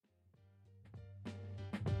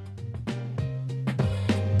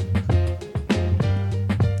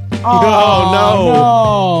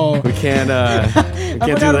Oh, no. We can't do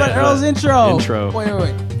forgot about that. Errol's intro.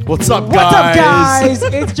 Wait. What's up, guys? What's up, guys?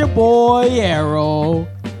 It's your boy Errol.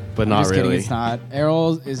 But not Just really. kidding, it's not.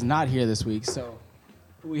 Errol is not here this week, so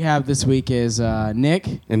who we have this week is Nick,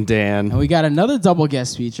 And Dan. and we got another double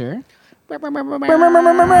guest feature. We got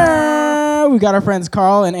our friends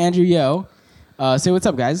Carl and Andrew Yo. Say what's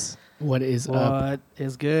up, guys. What is up? What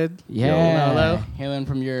is good? Yeah, Hello. hailing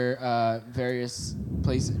from your various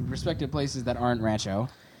respective places that aren't Rancho.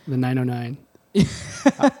 The 909.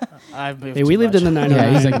 I've moved. Hey, we lived in the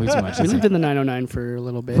 909. Yeah, he's like way too much. We lived in the 909 for a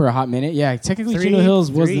little bit. For a hot minute. Yeah, technically Chino Hills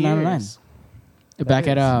was the 909. years. Back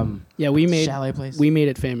at yeah, we made chalet place. we made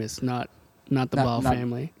it famous, not the Ball not-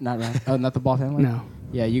 family. Not right. Oh, not the Ball family. No.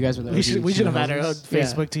 Yeah, you guys were the. We should Chino have had our own Hills. Yeah.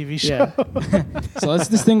 Facebook TV show. Yeah, So let's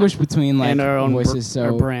distinguish between like and our own voices. our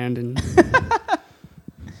So brand and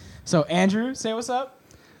so Andrew, say what's up,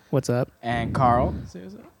 what's up? and Carl, say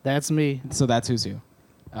what's up. That's me. So that's who's who.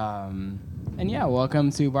 And yeah,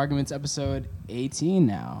 welcome to Barguments episode 18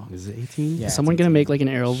 now. Is it 18? Yeah. Is someone gonna make like an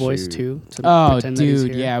Errol voice Shoot. too? To Oh, pretend that he's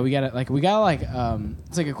dude, here? yeah, we gotta it's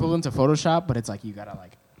like equivalent to Photoshop, but it's like you gotta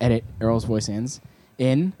like edit Errol's voice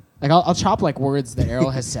in. Like I'll chop like words that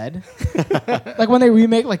Errol has said, like when they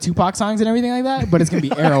remake like Tupac songs and everything like that. But it's gonna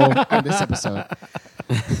be Errol in this episode.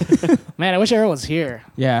 Man, I wish Errol was here.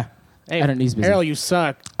 Yeah, Hey, I don't need his busy. Errol, you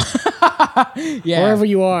suck. Yeah, Wherever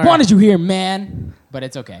you are. wanted you here, man. But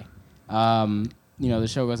it's okay. The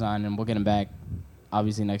show goes on, and we'll get him back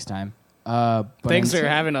obviously next time. But Thanks for until-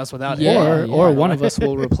 having us without Yeah. Errol. Or one of us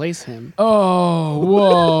will replace him. Oh,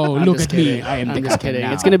 whoa! I'm Look just at me. kidding. I am I'm the just captain kidding.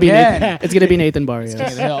 now. It's gonna be Again. it's gonna be Nathan Barrios.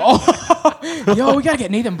 Oh, yo, we gotta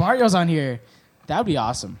get Nathan Barrios on here. That would be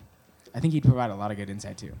awesome. I think he'd provide a lot of good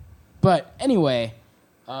insight too. But anyway,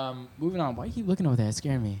 moving on. Why you keep looking over there? It's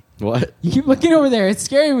scaring me. What? You keep looking over there. It's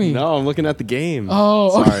scaring me. No, I'm looking at the game.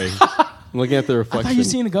 Oh, okay. Sorry. I'm looking at the I reflection. thought you were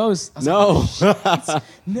seeing a ghost. I was No. like,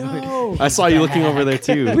 no. I saw you looking over there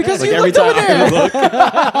too. Because like you every looked over time I there.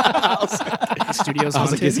 look, Studios I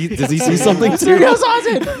was like, haunted. does he see something too? Studio's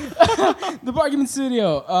haunted. The Bargain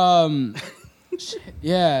Studio. Shit.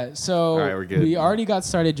 Yeah. So All right, we're good. we already got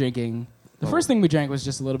started drinking. The first thing we drank was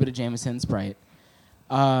just a little bit of Jameson and Sprite.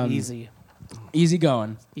 Easy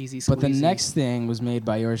going. Easy. But the squeezy. next thing was made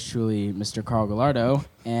by yours truly, Mr. Carl Gallardo.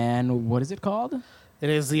 And what is it called? It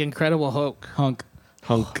is the Incredible Hulk. Hunk.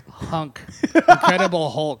 Hunk. Incredible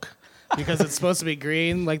Hulk. Because it's supposed to be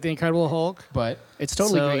green like the Incredible Hulk. But it's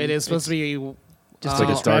totally so green. it is supposed to be. Just like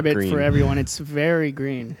to a describe dark it green. for everyone. It's very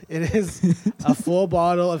green. It is a full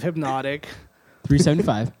bottle of Hypnotic.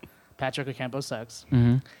 $3.75. Patrick Ocampo sucks.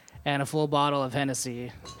 Mm-hmm. And a full bottle of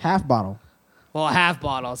Hennessy. Half bottle. Well, a half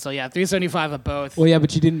bottle. So yeah, $3.75 of both. Well, yeah,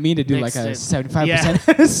 but you didn't mean to do like Mixed a it. 75% Yeah.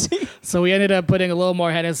 Hennessy. So we ended up putting a little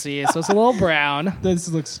more Hennessy. So it's a little brown, This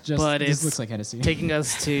looks it's looks like Hennessy. taking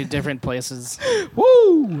us to different places.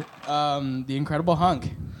 Woo! The Incredible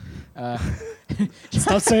Hunk.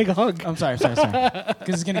 Stop saying hunk. I'm sorry. Because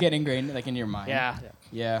it's gonna get ingrained like in your mind. Yeah.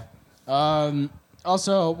 Yeah.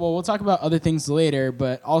 Also, well, we'll talk about other things later,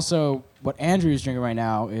 but also what Andrew's drinking right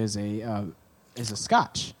now is a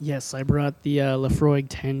Scotch. Yes, I brought the Lafroig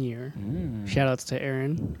 10 year. Mm. Shout outs to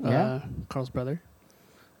Aaron, Yeah? Carl's brother.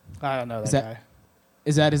 I don't know Is that that- guy.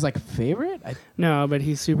 Is that his like favorite? No, but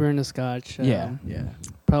he's super into Scotch. Yeah.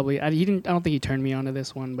 Probably. I don't think he turned me onto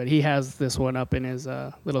this one, but he has this one up in his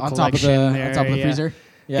little On top of collection the there. on top of the yeah. freezer.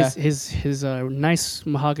 Yeah. His nice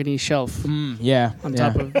mahogany shelf Yeah. on yeah.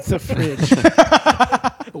 top of the fridge.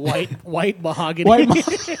 White mahogany. White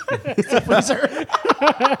it's a freezer.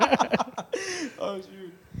 Oh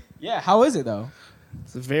shoot. Yeah. How is it though?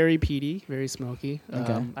 It's very peaty, very smoky.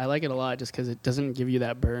 Okay. I like it a lot just because it doesn't give you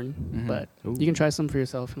that burn. Mhm. But Ooh. you can try some for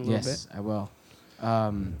yourself in a little Yes, I will. bit.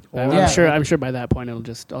 Yeah. I'm sure by that point it'll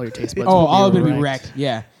just all your taste buds. Oh, will all of it will be wrecked. wrecked.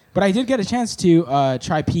 Yeah. But I did get a chance to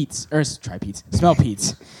smell Pete's.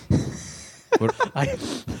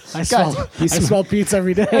 I smell pizza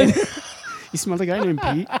every day. You smell like a guy named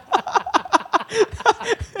Pete.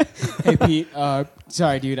 Hey Pete,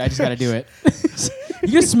 sorry dude, I just gotta do it.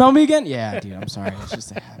 You gonna smell me again? Yeah, dude, I'm sorry. It's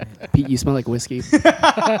just a habit. Pete, you smell like whiskey. Wait, Smell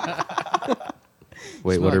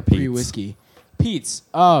what are like Pete's? pre-whiskey? Pete's.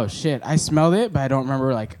 Oh shit, I smelled it, but I don't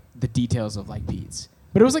remember like the details of like Pete's.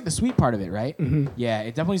 But it was like the sweet part of it, right? Mhm. Yeah,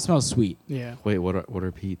 it definitely smells sweet. Yeah. Wait, what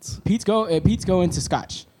are Pete's? Pete's go into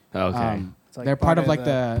Scotch. Oh, okay. It's like They're part of like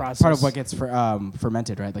the the process. part of what gets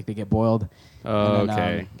fermented, right? Like they get boiled. Oh, and then,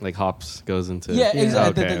 okay. Like hops goes into. Yeah,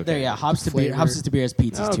 exactly. Okay, okay. Yeah, hops to Flavor. beer. Hops is to beer as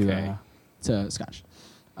Pete's is Okay. to Scotch.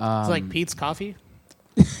 It's like Pete's Coffee.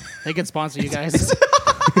 They could sponsor you guys.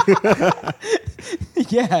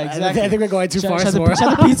 Yeah, exactly. I think we're going too far. Shout somewhere.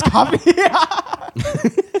 out to Pete's Coffee.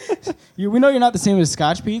 We know you're not the same as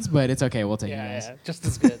Scotch Pete's, but it's okay. We'll take you guys. Yeah, just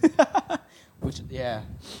as good. Which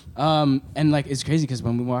and like it's crazy because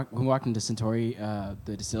when we walked into Centauri,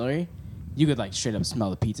 the distillery, you could like straight up smell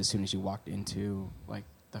the peats as soon as you walked into like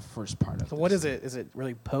the first part of. So the what is distillery. it? Is it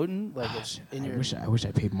really potent? Like it's in your. I wish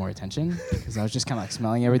I paid more attention because I was just kind of like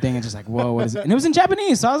smelling everything and just like, whoa, what is it? And it was in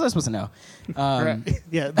Japanese, so how was I supposed to know? Right.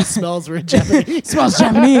 Yeah, the smells were in Japanese. It smells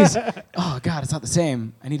Japanese. Oh God, it's not the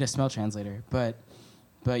same. I need a smell translator, but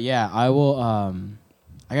yeah, I will.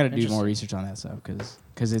 I got to do more research on that stuff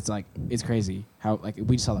because it's like it's crazy how like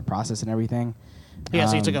we just saw the process and everything. Yeah,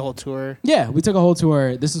 so you took a whole tour. Yeah, we took a whole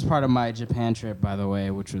tour. This was part of my Japan trip, by the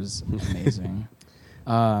way, which was amazing.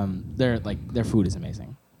 Their food is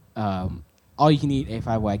amazing. All you can eat A5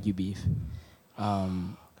 Wagyu beef.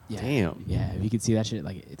 Yeah, Damn. Yeah, if you could see that shit,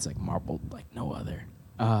 like it's like marbled like no other.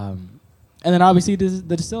 And then obviously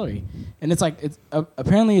the distillery, and it's like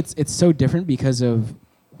apparently it's so different because of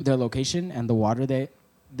their location and the water the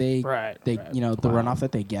runoff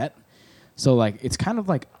that they get. So like it's kind of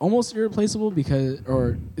like almost irreplaceable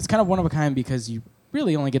or it's kind of one of a kind because you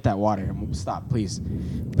really only get that water. Stop, please.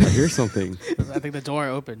 I hear something. I think the door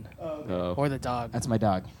opened. Oh. Or the dog. That's my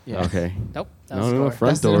dog. Yeah. Okay. Nope. That No, was the no, door. front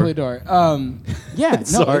That's door. definitely the door. Yeah. No,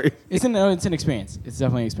 Sorry. it's an experience. It's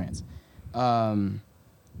definitely an experience.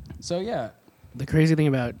 So yeah. The crazy thing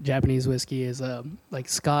about Japanese whiskey is like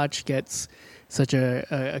Scotch gets such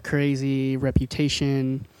a crazy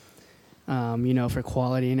reputation, for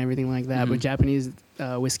quality and everything like that. But Japanese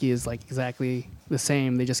whiskey is like exactly the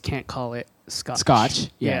same. They just can't call it Scotch.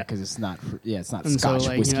 Yeah, because it's not. It's not And Scotch so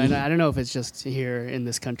like whiskey. I don't know if it's just here in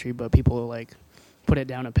this country, but people like put it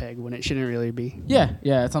down a peg when it shouldn't really be. Yeah,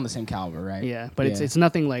 it's on the same caliber, right? Yeah, but it's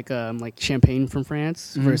nothing like champagne from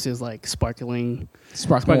France versus like sparkling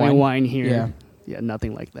wine here. Yeah,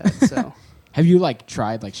 nothing like that. So have you like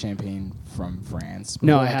tried like champagne from France?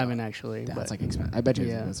 no, before? I haven't actually. That's but like expensive. I bet you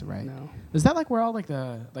yeah, that's right. No. Is that like where all like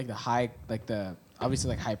the high like the obviously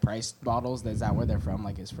like high priced bottles? Is that where they're from?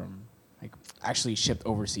 Like is from like actually shipped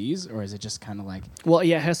overseas, or is it just kind of like Well,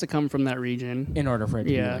 yeah, it has to come from that region. in order for it to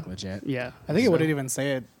be like legit? Yeah, I think it So wouldn't even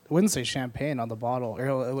say it. It wouldn't say champagne on the bottle. Or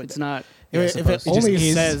it would, It's not. If it It only just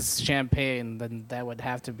is. says champagne, then that would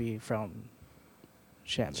have to be from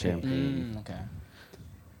champagne. Okay.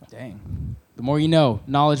 Dang. The more you know.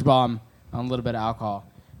 Knowledge bomb on a little bit of alcohol.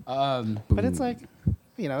 But it's like,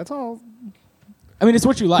 it's all. I mean, it's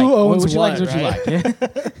what you like. Who owns what you like is what, what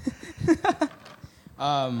you like.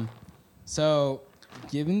 Yeah. So,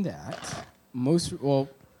 given that,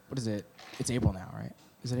 what is it? It's April now, right?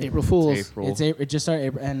 Is it April Fools. April. It just started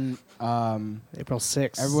April, and April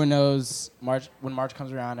 6th. everyone knows March. When March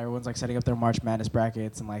comes around, everyone's like setting up their March Madness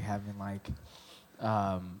brackets and like having like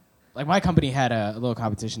my company had a little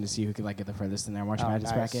competition to see who could like get the furthest in their March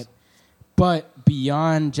Madness nice. bracket. But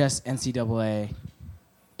beyond just NCAA,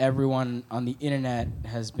 everyone on the internet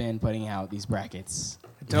has been putting out these brackets.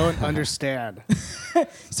 Don't understand.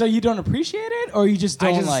 So you don't appreciate it, or you just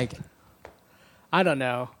don't like? I don't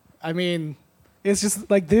know. I mean, it's just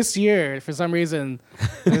like this year, for some reason,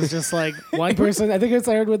 it was just like one person. I think it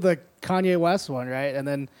started with the Kanye West one, right? And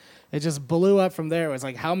then it just blew up from there. It was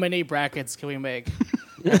like, how many brackets can we make?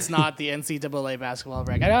 It's not the NCAA basketball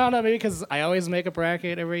bracket. I don't know, maybe because I always make a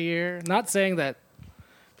bracket every year. Not saying that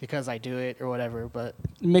because I do it or whatever, but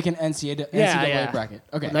Make an NCAA bracket.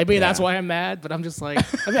 Okay. maybe that's why I'm mad. But I'm just like,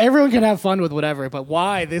 I mean, everyone can have fun with whatever, but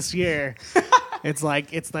why this year? It's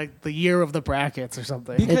like the year of the brackets or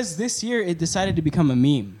something. Because this year it decided to become a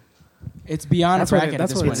meme. It's beyond That's a what it- bracket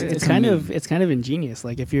that's at this what point. it is. It's a kind meme. of ingenious.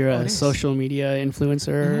 Like if you're it a is. social media influencer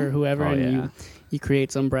or whoever, Oh, and yeah. you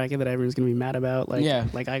create some bracket that everyone's gonna be mad about. Like Yeah.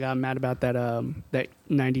 like I got mad about that that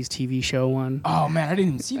 '90s TV show one. Oh man, I didn't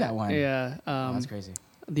even see that one. Yeah. Oh, that's crazy.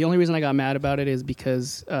 The only reason I got mad about it is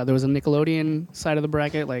because there was a Nickelodeon side of the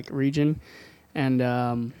bracket, like region, and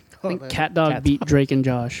I think the Cat Dog Cat beat Drake and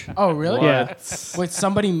Josh. Oh really? Yeah. Wait,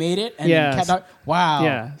 somebody made it and Yeah. Cat Dog. Wow.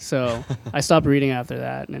 Yeah, so I stopped reading after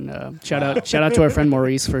that, and shout out to our friend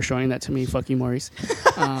Maurice for showing that to me. Fuck you, Maurice.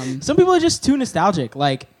 Some people are just too nostalgic.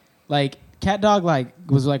 Like Cat Dog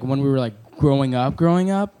was like when we were like growing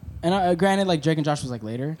up, and granted like Drake and Josh was like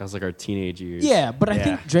later. That was like our teenage years. Yeah, but I Yeah.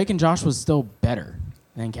 think Drake and Josh was still better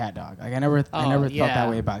than Cat Dog. Like I never felt yeah. that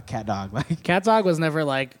way about Cat Dog. Like Cat Dog was never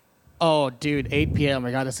like, oh, dude, 8 p.m.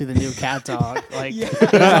 I got to see the new Cat Dog. Like Yeah.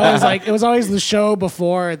 it was always the show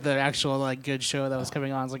before the actual like good show that was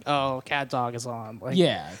coming on. It's like, oh, Cat Dog is on. Like,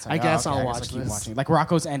 yeah, it's like, I guess okay, I'll guess watch keep this. watching. Like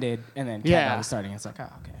Rocco's ended and then Cat Yeah. Dog was starting. It's like, oh,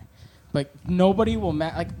 okay. But nobody will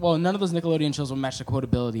match. None of those Nickelodeon shows will match the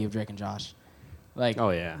quotability of Drake and Josh. Like, Oh,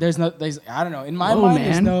 yeah. There's I don't know. In my Whoa, mind,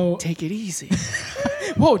 there's man, no. take it easy.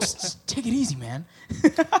 Whoa, just take it easy, man.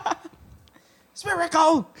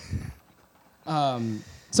 Spherical.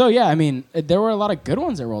 So yeah, I mean, there were a lot of good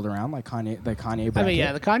ones that rolled around, like the Kanye bracket. I mean,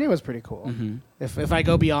 yeah, the Kanye was pretty cool. Mm-hmm. If I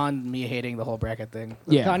go beyond me hating the whole bracket thing,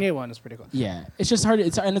 the Yeah. Kanye one is pretty cool. Yeah, it's just hard.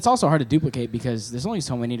 And it's also hard to duplicate because there's only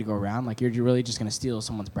so many to go around. Like you're really just gonna steal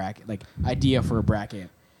someone's bracket, like idea for a bracket,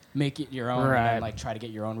 make it your own, and Right. then, like try to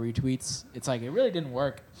get your own retweets. It's like it really didn't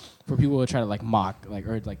work for people to try to like mock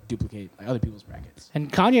or duplicate like other people's brackets. And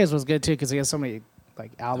Kanye's was good too because he has so many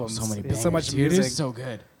like albums, So many, he has so much dude, music it's so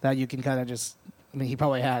good. that you can kind of just. I mean, he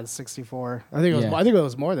probably had 64. I think it was. Yeah. I think it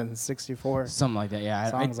was more than 64. Something like that.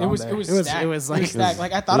 Yeah, Songs it on was. there. It was. It was- Stacked. it was like- stacked.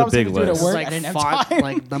 Like I It thought was I a was gonna big do it at list. work. like I didn't have font, time.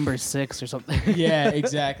 like number 6 or something. Yeah,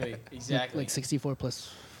 exactly. Exactly. Like 64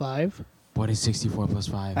 plus 5. What is 64 plus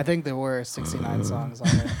 5? I think there were 69 songs on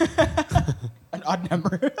there. An odd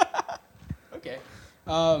number. Okay.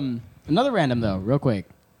 Another random though, real quick.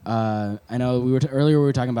 I know earlier we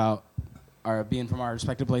were talking about our being from our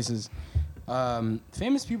respective places.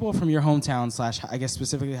 Famous people from your hometown / I guess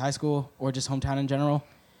specifically high school or just hometown in general.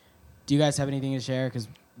 Do you guys have anything to share? Because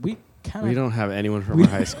we kind of We don't have anyone from our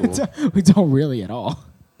high school. we don't really at all.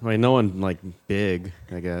 I mean, no one like big,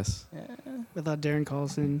 I guess. Without Darren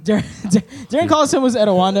Collison. Darren Collison was at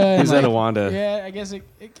Awanda. He's and, at like, Awanda. Yeah, I guess it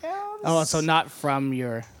counts. Oh, so not from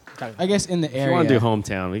your. I guess in the If area. you want to do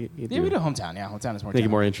hometown, we Yeah, we do hometown. Yeah, hometown is more. make it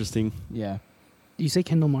town. more interesting. Yeah. Do you say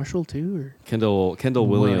Kendall Marshall too? Or? Kendall Williams.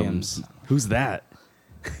 Williams. Who's that?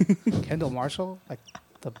 Kendall Marshall, like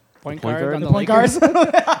the point point guard guard? on The the point Lakers,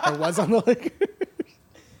 or was on the Lakers.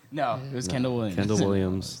 No, it was Kendall Williams. Kendall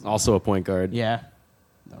Williams, also a point guard. Yeah.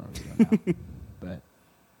 Don't really know.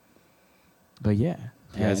 but yeah.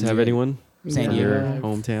 You guys And have anyone San from Diego. your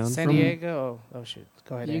hometown? San Diego. Oh shoot,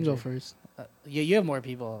 go ahead. You can go Andrew. first. You have more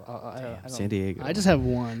people. I don't. San Diego. I just have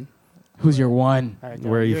one. Who's your one? All right, go.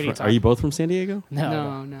 Where are you already from? talked. Are you both from San Diego?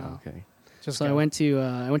 No. No. Okay. Just So go. I went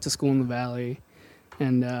to school in the Valley,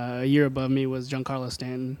 and a year above me was Giancarlo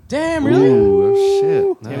Stanton. Damn, really? Ooh,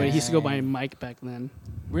 shit. Yeah, but he used to go by Dang. Mike back then.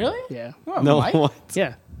 Really? Yeah. Oh, No, Mike? what?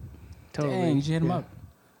 Yeah. Totally. Dang, you should hit him Yeah. up.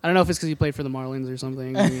 I don't know if it's because he played for the Marlins or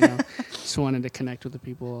something. You know, just wanted to connect with the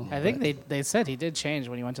people. I think they said he did change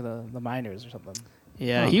when he went to the minors or something.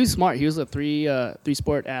 Yeah, he was smart. He was a three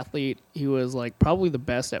sport athlete. He was like probably the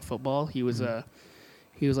best at football. He was like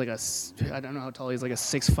I don't know how tall he is, like a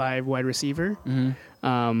 6'5" wide receiver.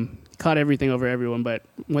 Mm-hmm. Caught everything over everyone, but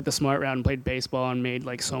went the smart route and played baseball and made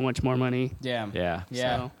like so much more money. Damn. Yeah.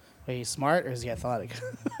 Yeah. So, Wait, he's smart or is he athletic?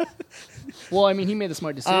 well, I mean, he made the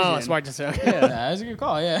smart decision. Oh, smart decision. Yeah, that's a good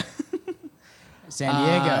call. Yeah. San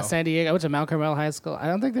Diego. San Diego. I went to Mount Carmel High School. I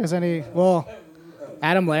don't think there's any. Well,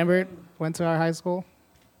 Adam Lambert went to our high school.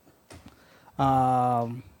 I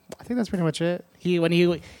think that's pretty much it. We were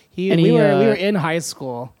in high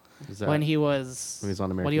school Is that when he was when he was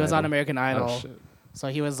on American when he was on Idol? American Idol. Oh, shit. So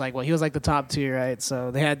he was like the top 2, right?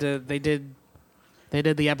 So they did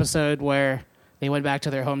the episode where they went back to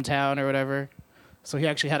their hometown or whatever. So he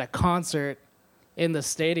actually had a concert in the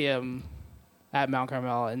stadium at Mount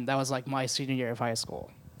Carmel, and that was like my senior year of high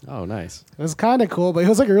school. Oh, nice. It was kind of cool, but it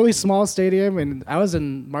was like a really small stadium, and I was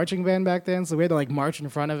in marching band back then, so we had to like march in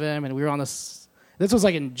front of him, and we were on this. This was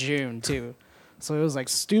like in June too, so it was like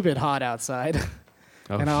stupid hot outside,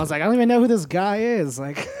 Oh, and I was like, I don't even know who this guy is,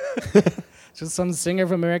 like, just some singer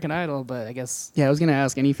from American Idol, but I guess Yeah, I was gonna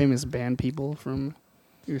ask any famous band people from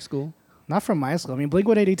your school. not from my school. I mean,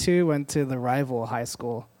 Blink-182 went to the rival high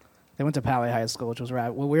school. They went to Pali High School, which was right.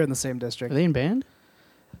 Well, we were in the same Are district. they in band?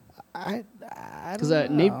 I Because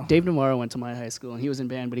don't know. Dave Navarro went to my high school and he was in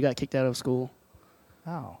band, but he got kicked out of school.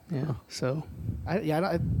 Oh, Yeah. So I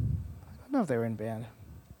don't know if they were in band.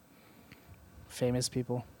 Famous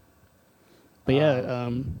people. But yeah,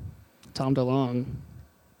 Tom DeLonge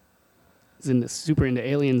is super into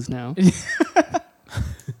aliens now.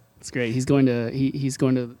 It's great. He's going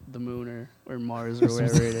to the moon or Mars or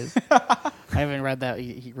wherever it is. I haven't read that.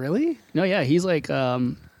 Really? No, yeah, he's like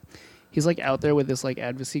out there with this like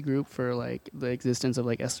advocacy group for like the existence of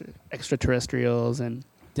like extraterrestrials, and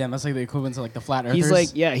Damn, that's like the equivalent to like the flat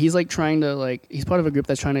earthers. he's like trying to like he's part of a group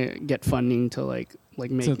that's trying to get funding to like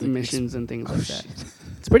make So the- missions and things like that.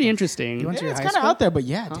 It's pretty interesting. You went to Yeah, your it's high kind of school? out there, but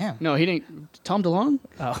yeah, damn. No, he didn't. Tom DeLonge?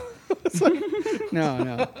 Oh.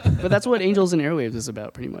 No. But that's what Angels and Airwaves is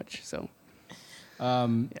about, pretty much. So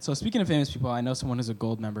So speaking of famous people, I know someone who's a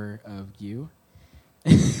gold member of you.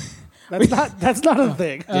 That's not a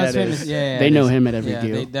thing. Yeah, it's it famous. is. Yeah, They it know is. him at every Yeah,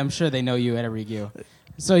 Gil. I'm sure they know you at every Gil.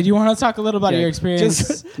 So do you want to talk a little about Yeah, your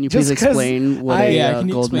experience? can you please Just 'cause explain what can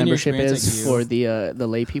you gold explain your membership experience is like you? for the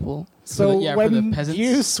lay people? So for the when peasants?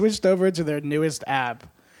 you switched over to their newest app,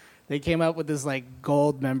 they came up with this like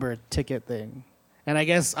gold member ticket thing, and I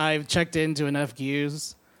guess I've checked into enough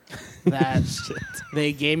views that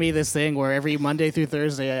they gave me this thing where every Monday through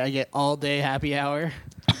Thursday I get all day happy hour.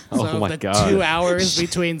 Oh So my the God. 2 hours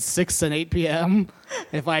between 6 and 8 p.m.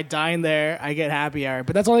 If I dine there, I get happy hour.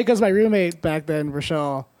 But that's only because my roommate back then,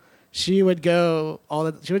 Rochelle, she would go a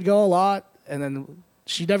lot, and then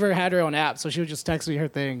she never had her own app, so she would just text me her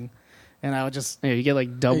thing, and I would just Yeah, you get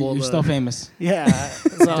like double. You're the, still famous. yeah.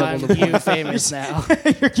 So I'm you famous now.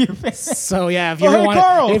 You're cute famous. So yeah, if you Oh, hey,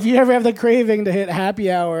 Carl. if you ever have the craving to hit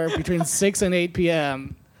happy hour between 6 and 8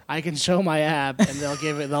 p.m., I can show my app and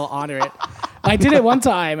they'll honor it. I did it one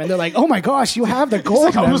time and they're like, "Oh my gosh, you have the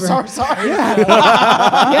gold Oh, member." sorry.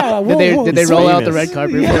 Yeah, Did they roll out the famous. red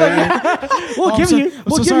carpet for you? we'll give you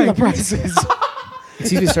so sorry. the prices.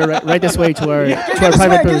 Excuse me, sir. Right this way to our Give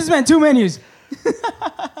private this booth. man 2 menus.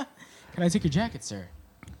 Can I take your jacket, sir?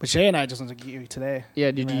 But Shay and I just went to get you today. Yeah,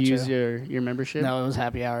 did you Rancho. use your membership? No, it was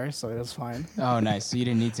happy hour, so it was fine. Oh, nice. So you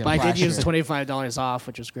didn't need to. But I did flash use your- $25 off,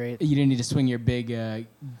 which was great. You didn't need to swing your big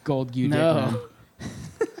gold dick. No. man.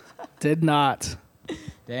 Did not.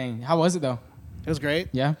 Dang. How was it though? It was great.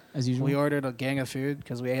 Yeah, as usual. We ordered a gang of food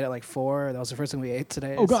because we ate at like 4. That was the first thing we ate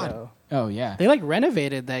today. Oh, God. so- Oh yeah. They like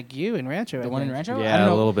renovated that GU in Rancho. I The one in think. Rancho? I Yeah, don't a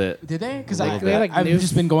know. little bit. Did they? Because A I, little bit. Like I've new-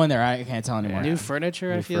 just been going there. I can't tell anymore. New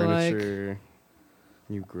furniture, I New feel like. furniture,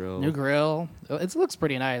 new grill. New grill. It looks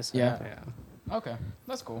pretty nice. Yeah. Yeah. Okay,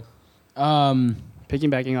 that's cool.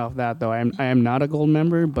 Piggybacking off that though, I am not a gold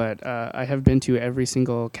member, but I have been to every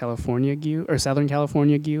single California GU or Southern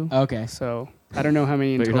California GU. Okay. So I don't know how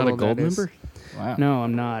many. In But you're not a total gold that is. member? Wow. No,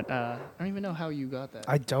 I'm not. I don't even know how you got that.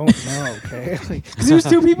 I don't know. Okay. Because there's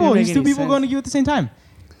 2 people. Doesn't make There's 2 any people sense. going to you at the same time.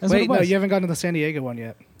 That's Wait, what it no, was. you haven't gotten to the San Diego one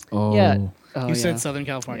yet. Oh. Yeah. Oh, You yeah. said Southern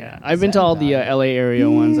California. Yeah, I've been to all the LA area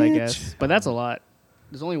ones, I Bitch. guess, but that's a lot.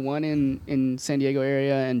 There's only one in San Diego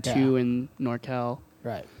area and Yeah. 2 in NorCal.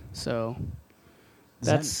 Right. So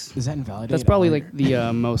Does that invalidate? that's probably all like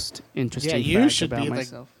the most interesting. Yeah, you fact should about be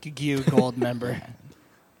myself. the GU gold member.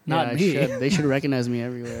 Not Yeah, I me. should. They should recognize me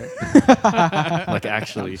everywhere. Like I'm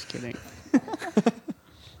actually. just kidding.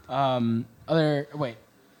 Wait.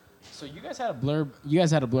 So you guys had a blurb. You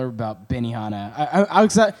guys had a blurb about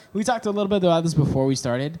Benihana. We talked a little bit about this before we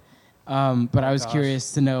started, but I was gosh.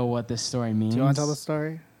 curious to know what this story means. Do you want to tell the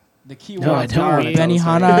story? The key No, I words don't are wanna tell the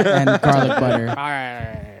Benihana and garlic butter. All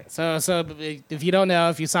right. So if you don't know,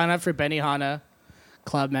 if you sign up for Benihana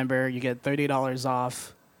club member, you get $30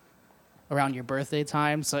 off around your birthday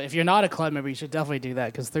time. So if you're not a club member, you should definitely do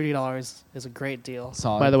that because $30 is a great deal.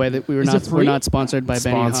 Solid. By the way, that we're Is it not free? sponsor by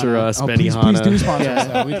Sponsor Benihana. us, Oh, Benihana. please do sponsor Yeah. us.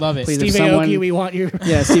 Though. We'd love it. Please. Steve if someone- Aoki, we want your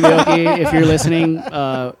Yeah, Steve Aoki, if you're listening,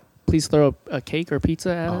 please throw a cake or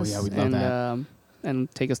pizza at Oh, us. yeah, we'd love and, that.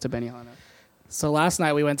 And take us to Benihana. So last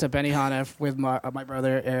night we went to Benihana with my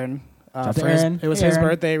brother Aaron. Shout out to For his- Aaron. it was Hey, his Aaron.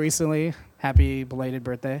 birthday recently. Happy belated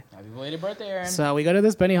birthday. Happy belated birthday, Aaron. So we go to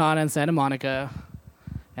this Benihana in Santa Monica,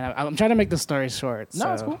 and I'm trying to make the story short. No,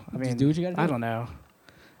 so, it's cool. I mean, Just do what you gotta do. I don't know.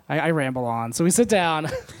 I ramble on. So we sit down,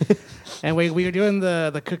 and we were doing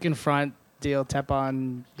the cook in front deal,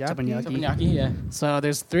 teppanyaki. Teppanyaki, yeah. So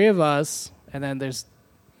there's 3 of us, and then there's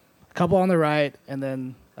a couple on the right, and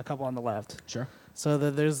then a couple on the left. Sure. So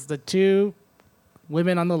there's the 2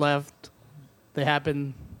 women on the left. They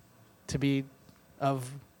happen to be of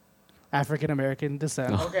African American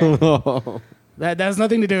descent. Okay. That has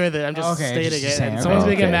nothing to do with it. I'm just Okay, stating just it. saying, And someone's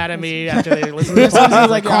okay. gonna get mad at me after they listen to this. Someone's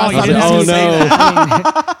like, Carl, you oh, didn't no. have to say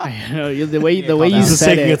that. I know the way call you that. This is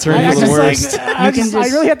said taking a it. turn I for the just, worst. I can I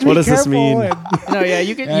really have to What be does this careful. mean? and No, yeah,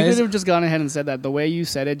 you could it's- have just gone ahead and said that. The way you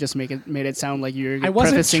said it just made it sound like you're I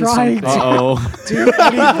wasn't prefacing trying something. Uh-oh. do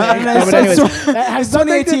anything. No, but anyways, That has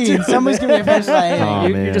nothing to do 2018. with Somebody's it. giving me a finish line. Oh,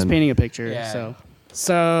 you're just man. painting a picture. Yeah.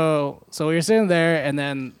 So So we were sitting there, and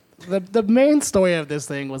then the main story of this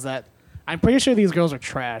thing was that I'm pretty sure these girls are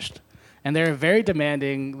trashed, and they're very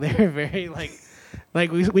demanding. They're very like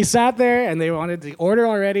we sat there, and they wanted to order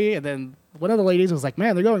already, and then one of the ladies was like,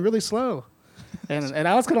 "Man, they're going really slow," and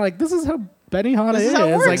I was kind of like, "This is how Benihana This is. is how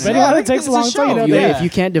it Like works. Yeah, Benihana like, takes this a is a long time. You know, show. you, they- if you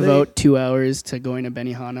can't devote 2 hours to going to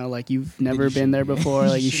Benihana, like you've never been there before,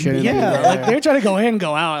 like you shouldn't. be yeah, there. like they're trying to go in and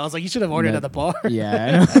go out. I was like, you should have ordered No. at the bar.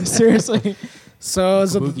 Yeah, I know. Seriously. So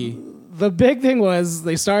Kabuki. the big thing was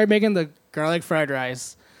they started making the garlic fried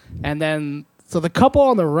rice, and then so the couple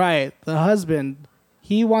on the right, the husband,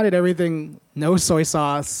 he wanted everything no soy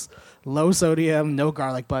sauce, low sodium, no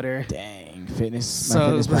garlic butter. Dang, fitness. So-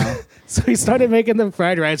 My fitness pal. So he started making the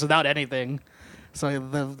fried rice without anything. So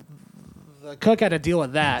the cook had to deal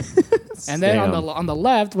with that. And then Damn. on the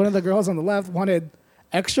left, one of the girls on the left wanted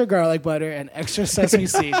extra garlic butter and extra sesame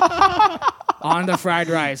seed on the fried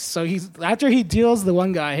rice. So after he deals the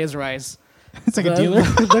one guy his rice, It's like a the- dealer.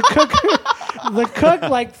 The cook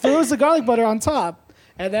like throws the garlic butter on top,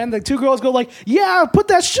 And then the two girls go like, "Yeah, put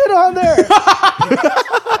that shit on there."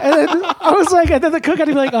 And then I was like, and then the cook had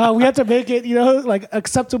to be like, "Oh, we have to make it, like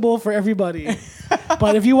acceptable for everybody.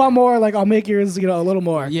 But if you want more, like I'll make yours, a little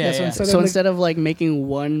more." Yeah, yeah. So instead of like making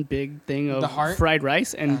one big thing The of heart? fried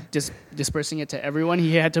rice and just dispersing it to everyone,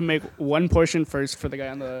 he had to make one portion first for the guy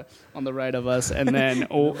on the right of us, and then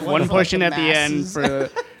one for, portion like, at the the end masses.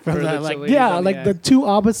 for the like chilies yeah, on like end. the two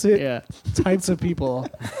opposite yeah. types of people.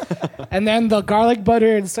 And then the garlic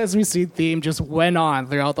butter and sesame seed theme just went on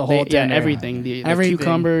throughout the whole dinner. Everything the Everything.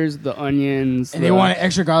 cucumbers, the onions, And they wanted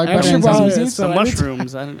extra garlic butter Extra and sesame butter, seeds. so the every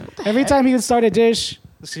mushrooms. I don't know. Every time he would start a dish,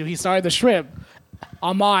 so he started the shrimp.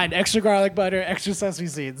 I'm on extra garlic butter, extra sesame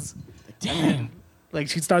seeds. Damn. Like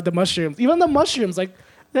she'd start the mushrooms. Even the mushrooms, like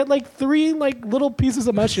they had like 3 like little pieces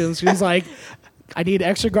of mushrooms. She was like, "I need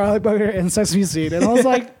extra garlic butter and sesame seed." And I was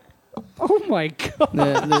like, "Oh my god!"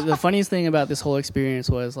 The funniest thing about this whole experience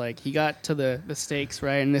was like he got to the steaks,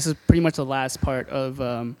 right, and this is pretty much the last part of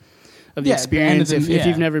the Yeah, the end of experience. the- If yeah.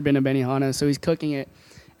 you've never been to Benihana, so he's cooking it,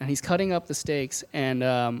 and he's cutting up the steaks, and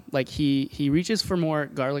like he reaches for more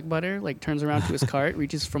garlic butter, like turns around to his cart,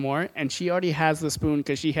 reaches for more, and she already has the spoon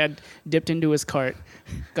because she had dipped into his cart,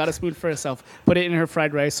 got a spoon for herself, put it in her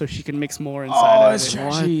fried rice so she can mix more inside Oh, of it's it.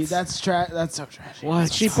 trashy. That's so trashy.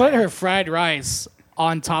 What? She put her fried rice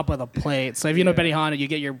on top of the plate. So if you know Benihana, you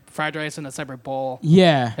get your fried rice in a separate bowl,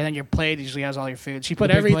 Yeah. and then your plate usually has all your food. She put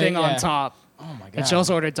big everything plate, on yeah. top. Oh my god. And she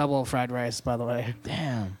also ordered double fried rice, by the way.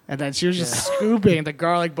 Damn. And then she was just scooping the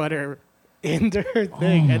garlic butter into her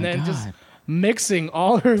thing, my and then just God. mixing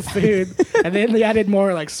all her food. And then they added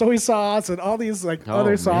more like soy sauce and all these like Oh,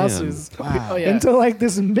 other man. sauces Wow. Oh, yeah. into like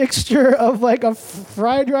this mixture of like a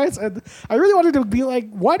fried rice. And I really wanted to be like,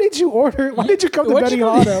 why did you order? Why did you come to What'd you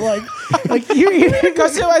Benihana? Like you eating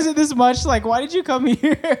Customize it this much. Like, why did you come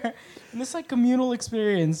here? In this like communal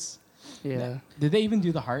experience. Yeah. Did they even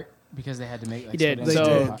do the heart? Because they had to make. Like, He did. soda They So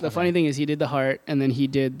did. and- the funny thing is, he did the heart, and then he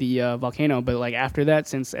did the volcano. But like after that,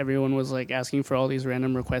 since everyone was like asking for all these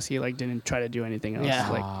random requests, he like didn't try to do anything else. Yeah.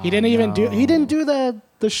 Like, He didn't even do. He no. didn't do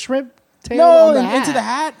the shrimp tail No, on the into hat. the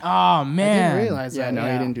hat. Oh I man. didn't realize yeah, that. no,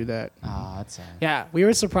 he didn't do that. Oh, that's sad. Yeah, we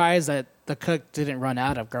were surprised that the cook didn't run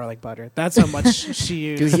out of garlic butter. That's how much she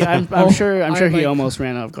used. Dude, I'm Oh, sure he like- almost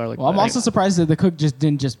ran out of garlic. Well, I'm butter. also surprised that the cook just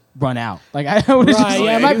didn't just run out. Like I would have Right, just.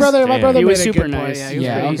 yeah, he my was- brother he made was a super good point. nice. Yeah, he was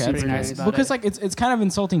Yeah, pretty, okay, pretty that's nice nice. about Because it. like it's kind of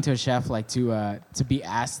insulting to a chef like to be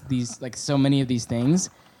asked these like so many of these things,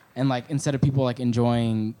 and like instead of people like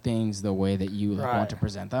enjoying things the way that you like, Right. want to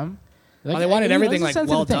present them. Oh, Like, they wanted you know, everything it's a like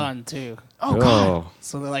sensitive well thing. done too. Oh god.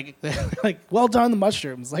 So they're like well done the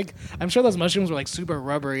mushrooms. Like I'm sure those mushrooms were like super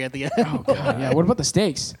rubbery at the end. Oh god. Yeah. What about the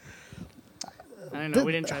steaks? I don't know.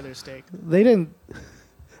 We didn't try their steak. They didn't.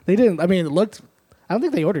 I mean, it looked. I don't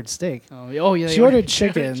think they ordered steak. Oh yeah. they She ordered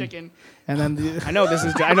chicken. chicken. And then the, I know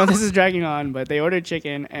this is dragging on, but they ordered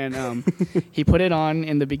chicken, and he put it on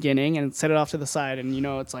in the beginning and set it off to the side, and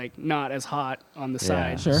it's like not as hot on the Yeah.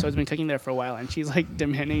 side, Sure. so it's been cooking there for a while, and she's like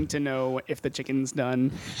demanding to know if the chicken's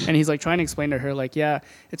done, and he's like trying to explain to her like, yeah,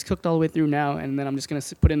 it's cooked all the way through now, and then I'm just gonna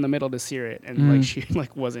put it in the middle to sear it, and like she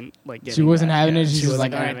like wasn't like getting She wasn't that. having Yeah, it. She's she just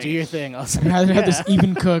wasn't like, all having right, it. do your thing. I was I'd rather have this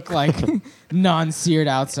even cook like non-seared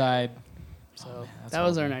outside. So that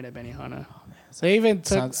was our night at Benihana. They even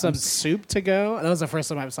took Sounds- some soup to go. That was the first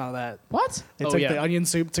time I saw that. What? They Oh, took yeah. the onion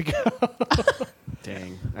soup to go.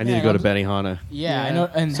 Dang. I need Yeah, to go to I'm- Benihana. Yeah, I know,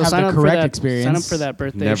 and So have sign the up for correct that. experience. Sign up for that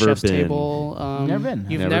birthday Never chef's been. table. Never been.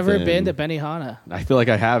 You've Never never been to been. Benihana. I feel like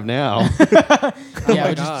I have now. Yeah, my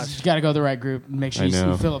we gosh. just got to go to the right group. Make sure I you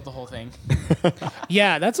know. fill up the whole thing.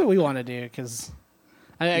 Yeah, that's what we want to do because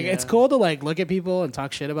it's Yeah. cool to like look at people and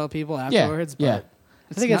talk shit about people afterwards. yeah. But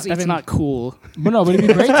I think it's that's even not cool. But no, but it'd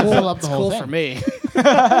be great to fill up the it's whole cool thing. for me.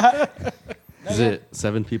 Is it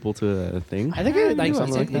 7 people to a thing? I think it like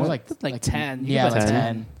Something like, more like 10. You Yeah, can put like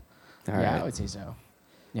 10. 10. All Yeah, I right. would say so.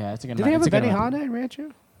 Yeah, it's a good. Do they have it's a good amount. Benihana in Rancho?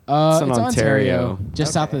 It's in It's Ontario.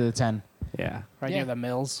 just south of the 10. Yeah. Right Yeah. near the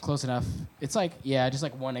mills. Close enough. It's like just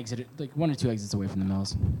like one exit, like 1 or 2 exits away from the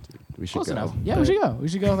mills. We should Close go. enough. Yeah, we should go. We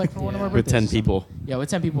should go like for one of our With birthdays. 10 or something. people. Yeah, with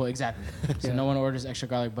 10 people exactly. So Yeah. no one orders extra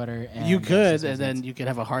garlic butter. And You extra could, sesame and then seeds. you could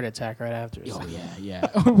have a heart attack right after. Oh yeah.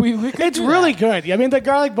 we could It's do really that. good. I mean, the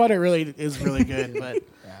garlic butter really is really good, but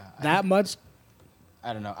Yeah, that much.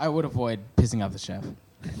 I don't know. I would avoid pissing off the chef.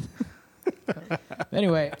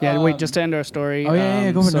 Anyway. Yeah, wait, just to end our story. Oh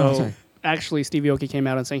yeah, go for it. No, So sorry. actually, Stevie Aoki came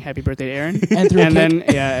out and sang "Happy Birthday to Aaron," And threw a and cake?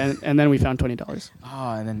 then and then we found $20. Oh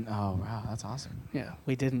wow, that's awesome. Yeah,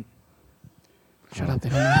 We didn't. shut up. They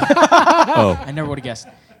don't know. Oh. I never would have guessed.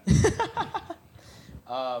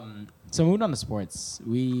 So moving on to sports,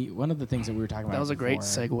 one of the things that we were talking about. That was a great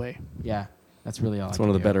before- segue. Yeah. That's really all. It's I one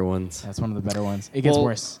of can the do. better ones. That's one of the better ones. It gets Well,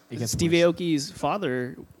 worse. It gets Steve worse. Aoki's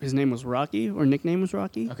father, his name was Rocky, or nickname was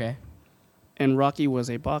Rocky, Okay. and Rocky was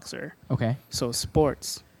a boxer. Okay. So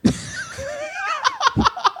sports.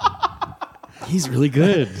 He's really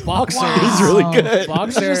good. Boxer. He's really good.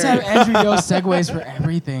 We should just have Andrew Yo segues for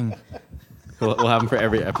everything. We'll have him for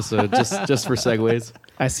every episode, just for segues.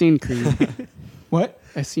 I seen Creed. What?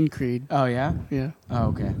 I seen Creed. Oh yeah. Yeah. Oh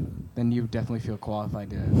okay. Then you definitely feel qualified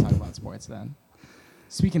to talk about sports. Then.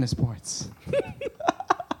 Speaking of sports,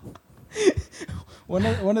 one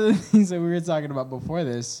of the things that we were talking about before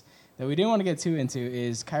this that we didn't want to get too into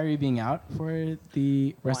is Kyrie being out for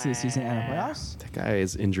the rest of the season and the playoffs. That guy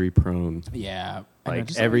is injury prone. Yeah. I know, Like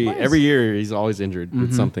just every players. year, he's always injured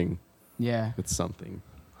with Mhm. something. Yeah. With something.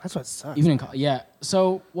 That's what sucks. Even in yeah.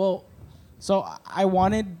 So I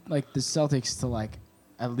wanted like the Celtics to like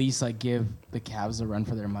at least like give the Cavs a run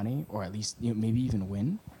for their money, or at least maybe even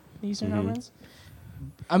win the Eastern Conference.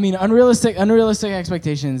 I mean, unrealistic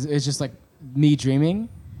expectations is just like me dreaming,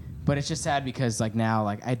 but it's just sad because like now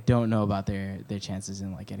like I don't know about their chances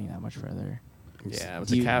in like getting that much further. Yeah, but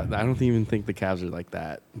Do you- I don't even think the Cavs are like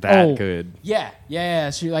that Oh. good. Yeah.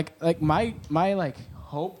 So like my like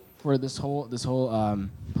hope for this whole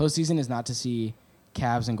postseason is not to see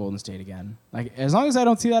Cavs and Golden State again. Like as long as I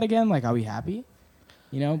don't see that again, like I'll be happy.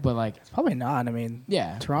 You know, but like Probably not. I mean,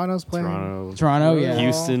 yeah, Toronto's playing. Toronto, yeah.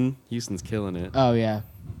 Houston's killing it. Oh yeah.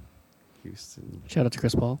 Houston. Shout out to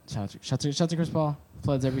Chris Paul. Shout to Chris Paul.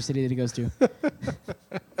 Floods every city that he goes to.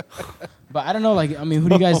 But I don't know, like I mean, who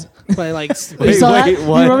do you guys? But like, You saw that? wait, You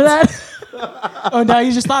what? remember that? Oh, now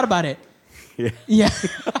you just thought about it. Yeah. Yeah.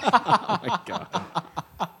 Oh my god.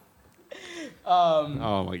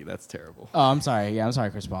 Oh my, that's terrible. Oh, I'm sorry. Yeah, I'm sorry,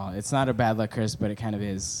 Chris Paul. It's not a bad luck curse, but it kind of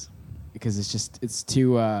is because it's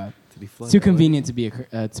too Did he flood too LA? convenient to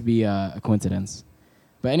be a coincidence.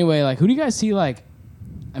 But anyway, like who do you guys see like?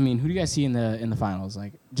 I mean, who do you guys see in the finals?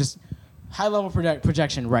 Like just high level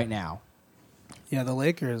projection right now. Yeah, the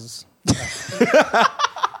Lakers.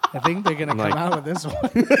 I think they're gonna come Like- out with this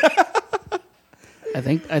one. I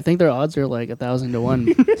think their odds are like 1,000 to 1.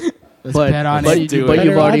 Let's but bet on but, it. you, do but it.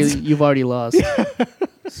 you've already lost.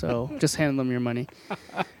 So just hand them your money.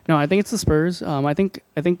 No, I think it's the Spurs. I think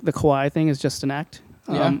the Kawhi thing is just an act.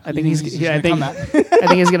 I think he's just I gonna think come out? I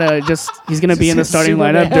think he's gonna be in the starting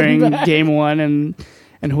Superman lineup during back. game 1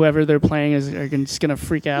 and whoever they're playing are just gonna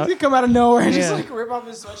freak out. He's gonna come out of nowhere and just Yeah. like rip off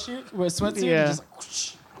his sweatsuit Yeah. and just like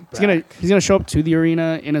whoosh. He's gonna show up to the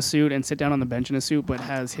arena in a suit and sit down on the bench in a suit, but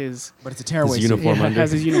has his But it's a tearaway His suit. uniform under.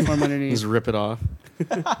 has his uniform underneath. Just rip it off.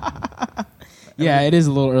 Yeah, it is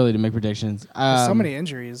a little early to make predictions. There's so many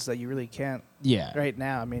injuries that you really can't Yeah. right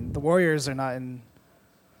now. I mean, the Warriors are not in.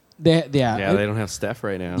 Yeah, Yeah, they don't have Steph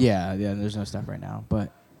right now. Yeah, there's no stuff right now.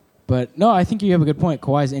 But no, I think you have a good point.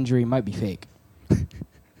 Kawhi's injury might be fake.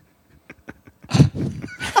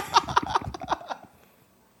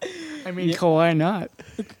 I mean, Kawhi not.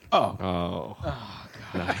 Oh.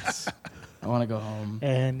 Nice. I want to go home.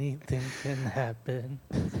 Anything can happen.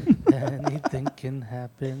 Anything can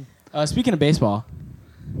happen. Speaking of baseball.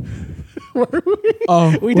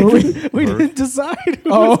 Oh, We were didn't. We didn't decide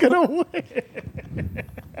who Oh. was gonna win.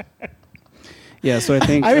 Yeah, so I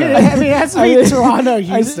think I mean, it has to be I- Toronto,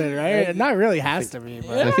 Houston, right? It not really has to be,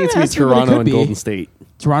 but I think it's Yeah, gonna be that's what it Toronto could and be. Golden State.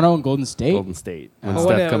 Toronto and Golden State? Golden State. When Oh.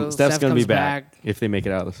 Steph's Steph gonna be comes back back. if they make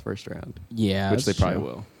it out of the first round, Yeah, which they that's probably true.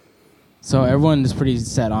 will. So everyone is pretty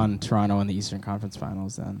set on Toronto in the Eastern Conference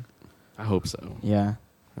Finals then. I hope so. Yeah.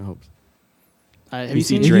 I hope so. have You you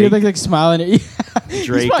see seen Drake? You're like smiling at you. He's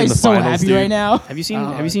Drake probably in the so finals, happy dude. right now. have you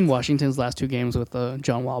seen Washington's last 2 games with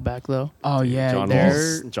John Wall back though? Oh yeah,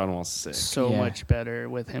 John Wall's sick. So Yeah. much better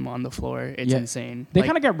with him on the floor. It's Yeah. insane. They Like,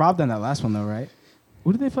 kind of got robbed on that last one though, right?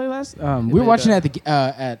 Who did they play last? We were played watching the- it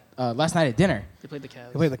at last night at dinner. they played the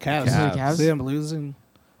Cavs. they played the Cavs. Cavs. Cavs? They ended up losing.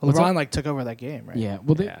 Well, What's LeBron up? like took over that game, right? Yeah.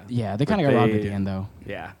 Well, they Yeah. kind of But got robbed at they- the end though,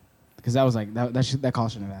 Yeah. because that was like that call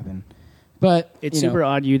shouldn't have happened. But It's you know, super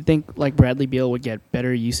odd. You'd think like Bradley Beal would get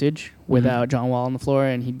better usage without John Wall on the floor,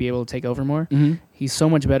 and he'd be able to take over more. Mhm. He's so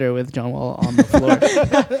much better with John Wall on the floor.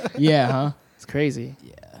 Yeah, huh? It's crazy.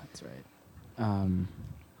 Yeah, that's right.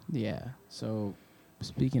 Yeah. So,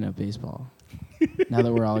 speaking of baseball, now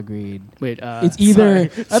that we're all agreed, Wait, it's either.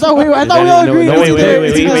 sorry. I thought we all No, agreed. no, It's wait, either- wait,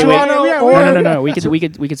 it's wait, either wait, wait. Toronto Yeah, or- No. We could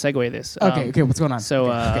segue this. Okay. What's going on?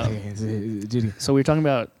 so, okay. Judy. So we're talking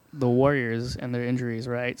about the Warriors and their injuries,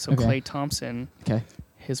 right? So Okay. Klay Thompson, Okay.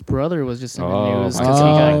 his brother was just in the Oh, news my because he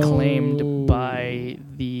got God. claimed by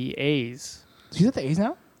the A's. He's at the A's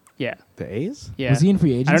now. Yeah, The A's? yeah. Was he in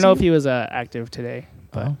free agency? I don't know if he was active today,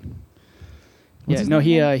 but Oh. What's yeah, his no, name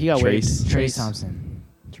again? he got waived. Trace. Trace Thompson.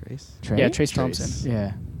 Trace? Trey? Yeah, Trace Trace. Thompson.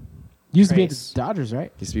 Yeah. Used to be at Trace. the Dodgers,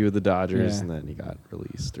 right? Used to be with the Dodgers, Yeah. and then he got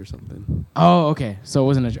released or something. Oh, okay. So it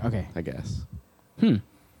wasn't a okay. I guess.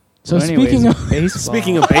 So Well, anyways, speaking of baseball.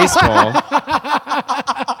 Speaking of baseball, dang,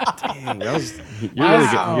 that was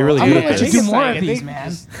you're really I'm good gonna at let you this. do Take a more second, of these,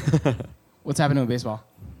 think- man. What's happening with baseball?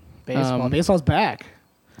 Baseball's back.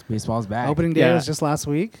 Baseball's back. Opening day Yeah. was just last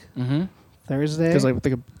week, Mm-hmm. Thursday. There's like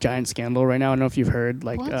a giant scandal right now. I don't know if you've heard.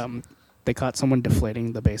 Like, What? they caught someone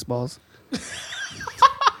deflating the baseballs.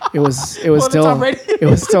 It was Well, still Tom Brady. it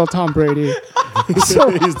was still Tom Brady. so,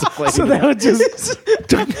 He's deflating. so that would just.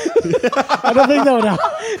 I don't think that would help.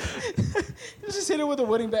 Just hit it with a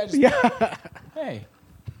winning bat. Just, Yeah. Hey.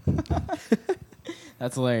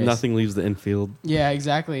 That's hilarious. Nothing leaves the infield. Yeah,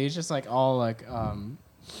 exactly. It's just like all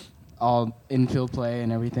infield play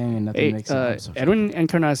and everything, and nothing Hey, makes it. Edwin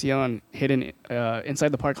Encarnacion hit an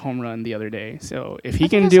inside the park home run the other day. So if he I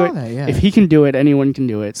can think I do saw it, that, yeah. if he can do it, anyone can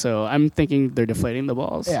do it. So I'm thinking they're deflating the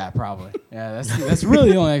balls. Yeah, probably. Yeah, that's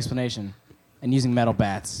really the only explanation. And using metal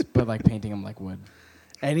bats, but like painting them like wood.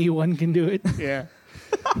 Anyone can do it. Yeah.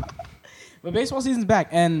 But baseball season's back,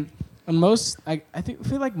 and most I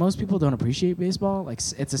feel like most people don't appreciate baseball. Like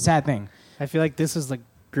it's a sad thing. I feel like this is the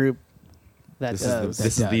group that This does.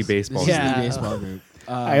 is the baseball. This Yeah. is the baseball group.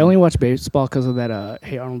 I only watch baseball because of that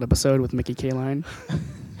Hey Arnold episode with Mickey Kaline.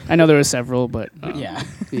 I know there were several, but yeah.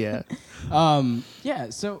 yeah. Yeah.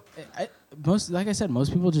 So like I said,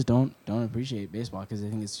 most people just don't appreciate baseball because they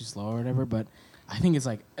think it's too slow or whatever. But I think it's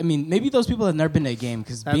like, I mean, maybe those people have never been to a game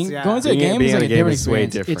because That's- yeah. going to a Being- game being is at like a a game different is way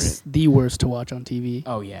experience. different. It's the worst to watch on TV.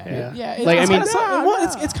 Oh yeah, Yeah. yeah. Like, I mean-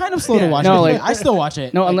 it's kind of slow to Yeah. watch. No, but like- I still watch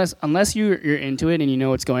it. No, Like, unless you're into it and you know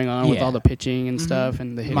what's going on with Yeah. all the pitching and stuff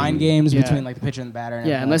and the hitting. mind games Yeah. between like the pitcher and the batter. And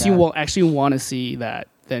Yeah, everything unless like you that. will actually want to see that,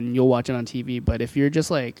 then you'll watch it on TV. But if you're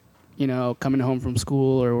just like, coming home from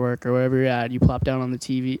school or work or wherever you're at, you plop down on the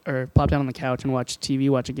TV or plop down on the couch and watch TV,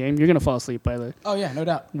 watch a game, you're gonna fall asleep by the Oh yeah, no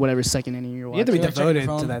doubt. whatever second inning you're You have to watching. be Check your devoted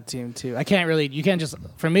phone. to that team too. I can't really. You can't just.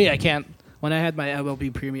 For me, I can't. When I had my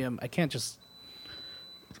MLB Premium, I can't just.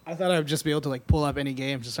 I thought I would just be able to like pull up any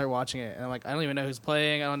game, just start watching it, and I'm like, I don't even know who's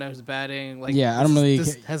playing. I don't know who's batting. Like, Yeah, I don't really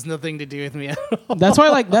This ca- has nothing to do with me at all. That's why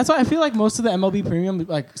I feel like most of the MLB Premium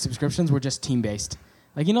like subscriptions were just team based.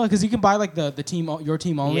 Like because you can buy like the team your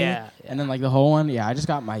team only, Yeah, and then like the whole one. Yeah, I just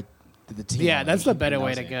got the team. Yeah, only. that's the And better that way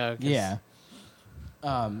was to it. go. 'Cause- Yeah.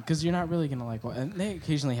 Because you're not really gonna like, and they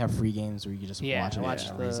occasionally have free games where you just Yeah, watch it watch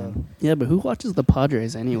for no the- reason. Yeah, but who watches the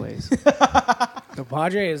Padres anyways? The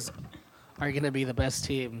Padres are going to be the best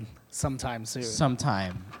team sometime soon.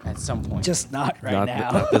 Sometime at some point, Just not right not, now.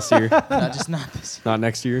 not this year. just not this. Not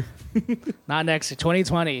next year. Not next year.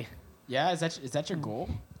 2020. Yeah, is that your goal?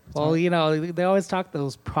 Well, they always talk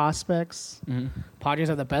those prospects. Mm-hmm. Padres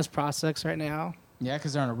have the best prospects right now. Yeah,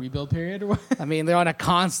 because they're on a rebuild period or what? I mean, they're on a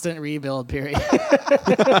constant rebuild period.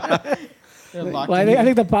 They're locked Well, I in.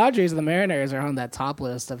 think the Padres and the Mariners are on that top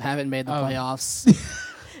list of haven't made the Oh. playoffs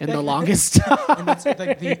in the longest time. And it's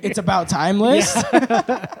like the it's about time list.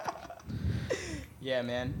 Yeah,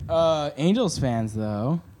 man. Angels fans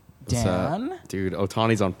though. What's up? Dan. Dude,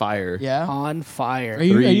 Otani's on fire. Yeah. On fire. Are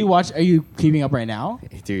you Are you keeping up right now?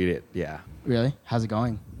 Dude, yeah. Really? How's it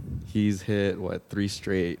going? He's hit,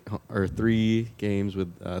 3 games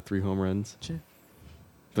with 3 home runs? Shit.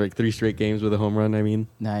 Like 3 straight games with a home run, I mean.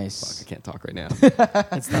 Nice. Fuck, I can't talk right now.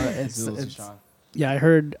 It's not. It's a little too It's strong. Yeah, I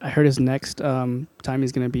heard his next time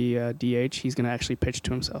he's gonna be DH. He's gonna actually pitch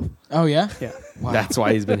to himself. Oh yeah. Yeah, Wow. That's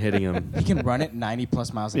why he's been hitting him. He can run it 90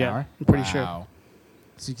 plus miles an Yeah, hour. I'm pretty sure. Wow.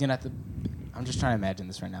 So you're gonna have to. I'm just trying to imagine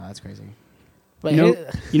this right now. That's crazy. But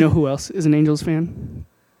you know who else is an Angels fan?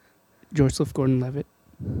 Joseph Gordon-Levitt.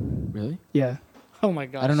 Really? Yeah, oh my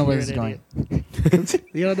god! I don't know where this is going.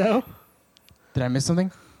 You don't know? Did I miss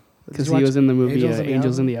something? because Did he you was in the movie Angels in the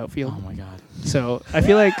Angels in the Outfield. Oh my god. So I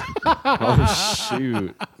feel like Oh,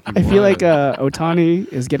 shoot. Otani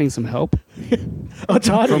is getting some help.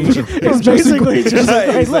 Otani is basically just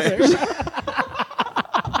He's like,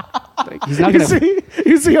 Like, he's not gonna.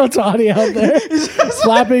 you see Otani out there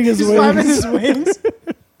slapping his He's wings. flapping his wings.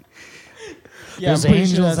 Yeah, There's I'm pretty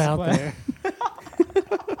sure angels that's the out plan. there.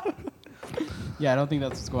 Yeah, I don't think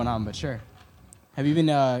that's what's going on, but sure. Have you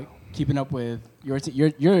been keeping up with your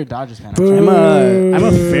team? You're a Dodgers fan, aren't you? I'm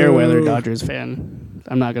a fair weather Dodgers fan.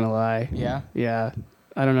 I'm not gonna lie. Yeah. Yeah,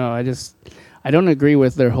 I don't know. I don't agree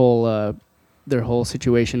with their whole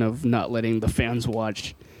situation of not letting the fans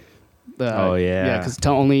watch. Oh, yeah. yeah, because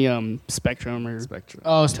only Spectrum or Spectrum.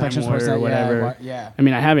 Oh, Time Spectrum Warner Sports or Net, whatever. Yeah. I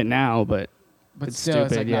mean, I have it now, but But it's still,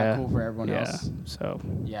 it's stupid. like yeah, not cool for everyone yeah. else. So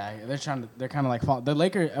Yeah, they're kind of like the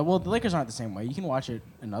Lakers. Well, the Lakers aren't the same way. You can watch it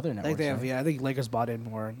in other I networks. think they have. right? Yeah, I think Lakers bought in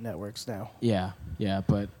more networks now. Yeah,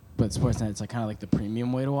 but but Sportsnet it's like kind of like the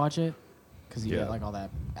premium way to watch it because you Yeah. get like all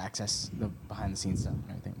that access, the behind the scenes stuff and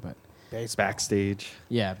everything. But Backstage.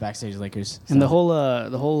 yeah, backstage Lakers And the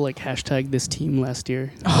stuff. whole like hashtag this team last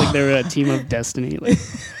year, like they were a team of destiny. Like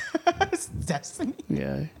Destiny.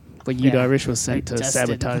 yeah, like Yu Yeah. Darvish was sent to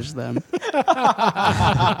Destined. sabotage them.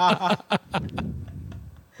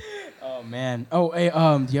 Oh man. Oh hey,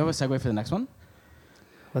 do you have a segue for the next one?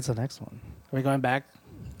 What's the next one? Are we going back?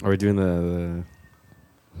 Are we doing the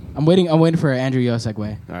I'm waiting for Andrew Yo segue.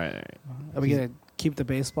 all right. Are we gonna keep the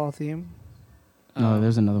baseball theme? No,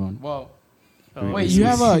 there's another one. Well, Oh, wait, you you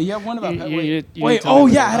have one about You- wait, you- you wait. didn't tell Oh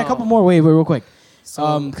me yeah, that. I had a couple more. Wait, real quick.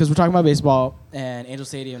 So Because we're talking about baseball and Angel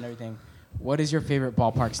Stadium and everything. What is your favorite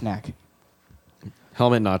ballpark snack?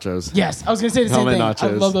 Helmet nachos. Yes, I was gonna say the same Helmet thing. I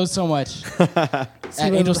nachos. love those so much. At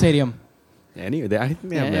Angel Stadium. Anyway, I think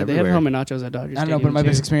they Yeah, have them they have everywhere. helmet nachos at Dodger I don't know, Stadium, but my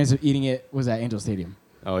best too. experience of eating it was at Angel Stadium.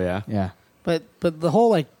 Oh yeah. Yeah. but the whole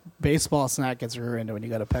like baseball snack gets ruined when you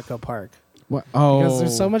go to Petco Park What? Oh, because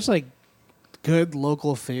there's so much like good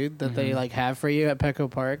local food that Mm-hmm. they like have for you at Petco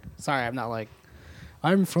Park. Sorry, I'm not like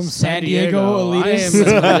I'm from San San Diego Diego.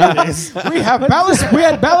 elitist. We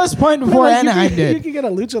had Ballast Point before Anaheim You did. can get a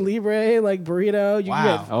lucha libre like burrito. You Wow.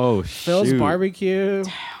 can get Oh Phil's shoot. barbecue. You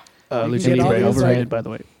Lucha can get all Libre these, overrated, like- by the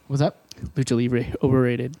way. What's up? Lucha Libre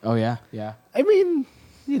overrated. Oh yeah, yeah. I mean,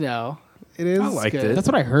 you know, it is. I liked good. it. That's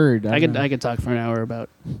what I heard. I don't know. could talk for an hour about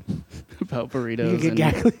You burritos can and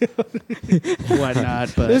get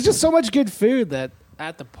whatnot, but There's just so much good food that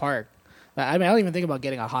at the park. I mean, I don't even think about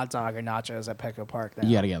getting a hot dog or nachos at Petco Park. Now.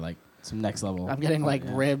 You gotta get like some next level. I'm getting like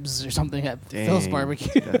Yeah. ribs or something at Phil's Dang.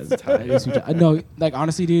 barbecue. That's tight. No, like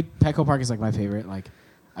honestly, dude, Petco Park is like my favorite. Like,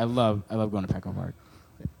 I love going to Petco Park.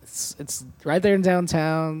 It's right there in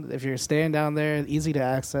downtown. If you're staying down there, easy to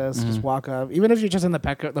access. Just Mhm. walk up. Even if you're just in the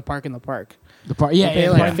park in the park. The park, You yeah, pay yeah,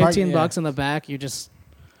 like the park, $15 yeah. in the back. You're just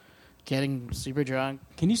getting super drunk.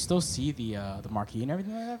 Can you still see the marquee and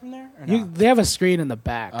everything like that from there? Or no? They have a screen in the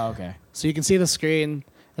back, Oh, okay. so you can see the screen.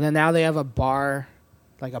 And then now they have a bar,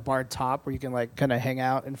 like a bar top, where you can like kind of hang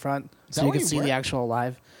out in front, Is so that you where can you see were? the actual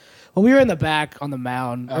live. Well, we were in the back on the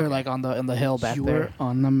mound, Okay. or like on the hill back you there. were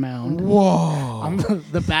on the mound. Whoa! On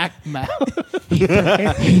the back mound.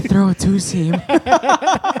 Hey, throw a two seam. My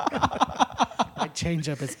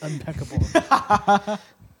changeup is impeccable.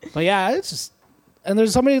 But yeah, it's just, and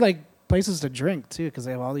there's so many like places to drink too, because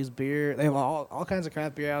they have all these beer. They have all kinds of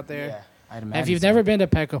craft beer out there. Yeah, I'd And imagine. if you've so. never been to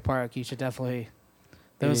Petco Park, you should definitely.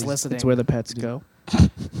 Those is. listening, It's where the pets go.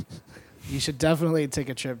 you should definitely take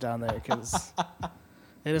a trip down there because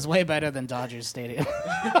it is way better than Dodgers Stadium.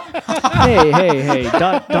 hey.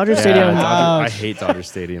 Dodger Yeah, Stadium I hate Dodger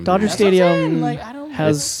Stadium. Dodger dude. That's what I'm Stadium saying, like, I don't.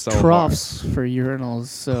 has It's so troughs for urinals,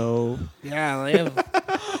 so Yeah, they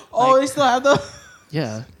have Oh, they still have the.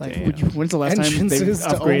 yeah. Like, Damn. when's the last time they've entrances to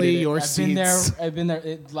upgraded only it? your I've been there. seats. I've been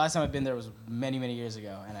there. Last time I've been there was many years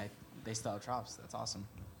ago, and they still have drops. That's awesome.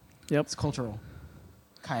 Yep. It's cultural,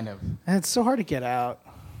 kind of. And it's so hard to get out.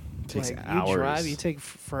 Takes like, hours. You drive, you take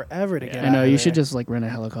forever to Yeah. get I out. know of you should there. just like rent a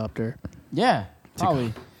helicopter. Yeah,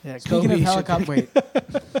 probably. Yeah, Speaking Kobe of should helicopter, wait.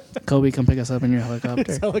 Kobe, come pick us up in your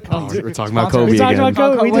helicopter. Oh, helicopter. we're talking about Sponsor- Kobe We talked again. about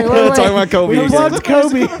Kobe. Wait, We wait, did- wait. Talking about Kobe We again. loved Kobe.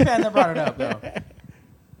 There's a Kobe fan that brought it up though.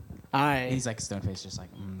 I He's like stone faced, just like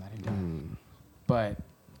I didn't do it. But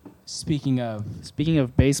speaking of, Speaking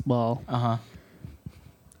of baseball,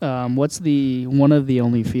 what's what's the one of the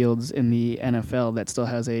only fields in the NFL that still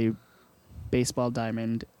has a baseball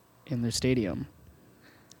diamond in their stadium?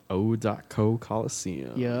 O.Co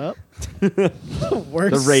Coliseum. Yep.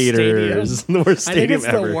 worst The Raiders. stadium. The worst I think stadium it's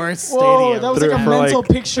ever. the worst Whoa, stadium. that was Threw like it a for, mental like-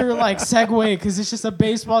 picture, like segue, because it's just a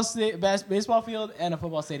baseball field and a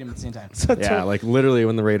football stadium at the same time. Yeah, like literally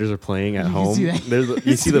when the Raiders are playing at You can home, see that.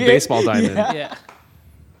 you see the see it? baseball diamond. Yeah. yeah.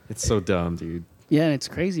 It's so dumb, dude. Yeah, and it's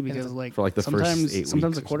crazy because like For, like, the first sometimes 8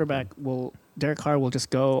 sometimes weeks the or quarterback will Derek Carr will just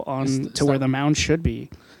go on Just to where stop. the mound should be.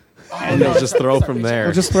 And they'll just throw from there.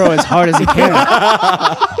 Or just throw as hard as he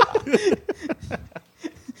can.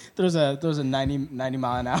 There's a 90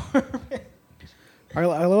 mile an hour. Our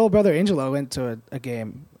little brother Angelo went to a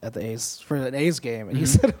game at the A's for an A's game, and he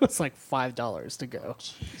Mm-hmm. said it was like $5 to go.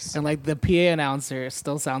 And like the PA announcer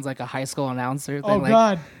still sounds like a high school announcer. Oh like,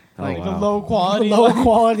 God! Oh, Like the wow. low quality, low like,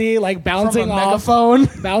 quality, like from bouncing a off,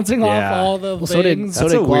 megaphone. bouncing off Yeah. all the Well, so did- things. so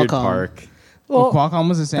That's did a weird Qualcomm. park. Oh, Qualcomm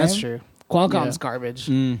was the same. That's true. Qualcomm's Yeah. garbage.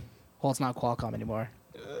 Mm. Well, it's not Qualcomm anymore.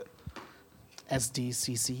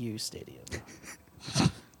 SDCCU Stadium.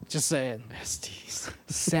 Just saying.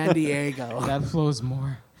 San Diego. That flows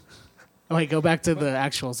more. Oh, wait, go back to the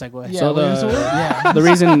actual segue. Yeah, So yeah. the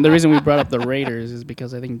reason we brought up the Raiders is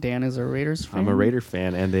because I think Dan is a Raiders fan. I'm a Raider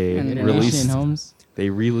fan, and they And released Holmes. they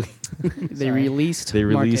really They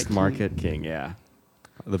released Marquette King. Yeah,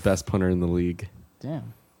 the best punter in the league,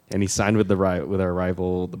 Damn. and he signed with our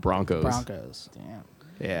rival, the Broncos. Broncos. Damn.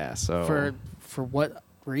 Yeah, so For what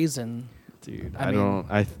reason? dude, I I mean- don't.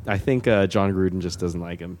 I think John Gruden just doesn't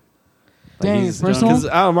like him. Dang, he's- it's personal?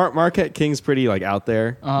 'cause, Marquette King's pretty like out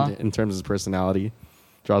there Uh-huh. in terms of his personality.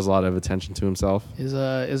 Draws a lot of attention to himself. Is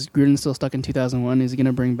Gruden still stuck in 2001? Is he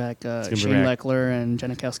gonna bring back gonna bring Shane back- Leckler and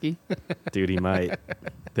Janikowski? Dude, he might.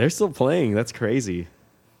 They're still playing. That's crazy.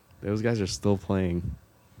 Those guys are still playing.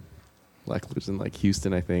 Leckler's in like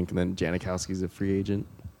Houston, I think, and then Janikowski's a free agent.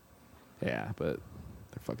 Yeah, but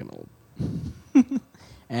they're fucking old.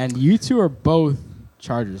 And you two are both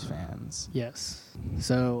Chargers fans. Yes.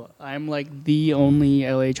 So I'm like the only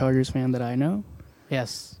LA Chargers fan that I know.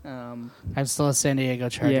 Yes. Um, I'm still a San Diego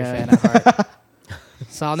Charger Yeah. fan at heart.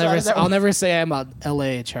 So I'll So never is that- I'll never say I'm a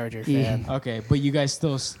LA Charger Yeah. fan. Okay, but you guys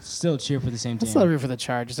still cheer for the same I team. still root for the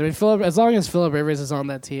Chargers. I mean, as long as Phillip Rivers is on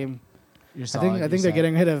that team, You're I solid, think you're they're set.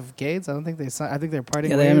 getting rid of Gates. I don't think I think they're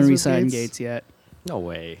parting yeah, ways they haven't with re-signed Gates yet. No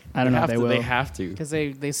way. I don't know if they will. They have to. because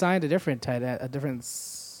they signed a different tight end, a different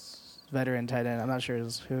veteran tight end. I'm not sure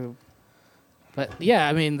who, but yeah,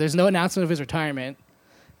 I mean, there's no announcement of his retirement,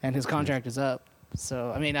 and his contract is up.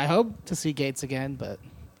 So I mean, I hope to see Gates again, but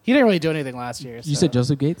he didn't really do anything last year. You so- said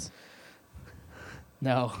Joseph Gates?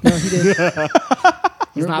 no. No, he did.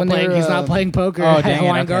 He's not When they playing. were, He's not playing poker Oh, at dang it,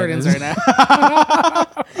 Hawaiian okay. Gardens This- right now.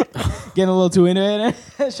 Getting a little too into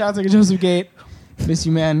it. Shout out to Joseph Gate. Miss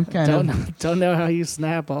you, man. Kind of. Don't know how you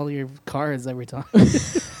snap all your cards every time.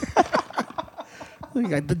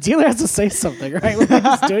 Like, the dealer has to say something, right? When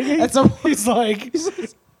he's doing it, That's a- he's like.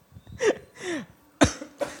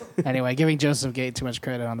 Anyway, giving Joseph Gate too much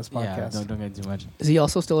credit on this Yeah, podcast. don't get too much. Is he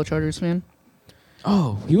also still a Chargers fan?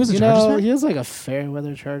 Oh, he was a You Chargers know, fan? he was like a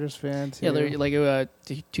Fairweather Chargers fan too. Yeah, they're like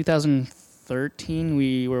 2013.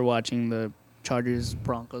 We were watching the Chargers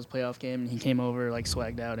Broncos playoff game, and he came over like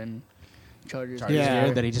swagged out in Chargers. Chargers Yeah.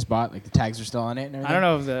 gear that he just bought. Like the tags are still on it and everything. I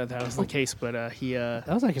don't know if that was the case, but he that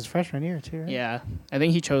was like his freshman year too, right? yeah, I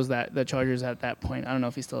think he chose the Chargers at that point. I don't know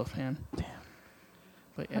if he's still a fan. Damn.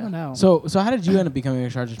 But I yeah. don't know. So how did you end up becoming a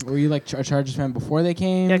Chargers? Were you like a Chargers fan before they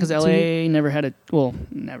came? Yeah, because to- LA never had a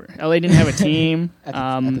never. LA didn't have a team, At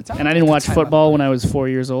the time. and I didn't watch football when I was 4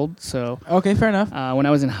 years old. So Okay, fair enough. when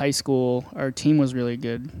I was in high school, our team was really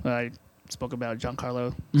good. I spoke about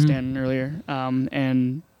Giancarlo Stanton earlier,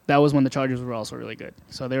 and that was when the Chargers were also really good.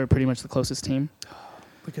 So they were pretty much the closest team.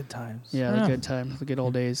 The good times. Yeah, Yeah. the good times, the good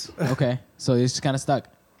old days. Okay, so it's just kind of stuck.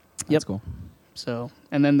 That's Yep. cool. So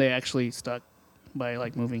and then they actually stuck by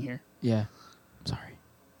like moving here. Yeah. Sorry.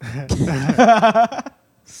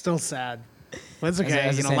 Still sad. But it's okay.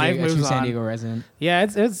 As a You know, San life Diego, moves San on. Diego resident. Yeah,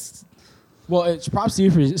 it's Well, it's props to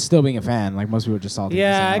you for still being a fan. Like most people just salty.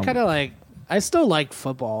 yeah. I kind of like. I still like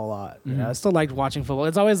football a lot. You know, Mhm. I still liked watching football.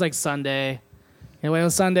 It's always like Sunday. You know, when it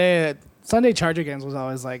was Sunday Charger games was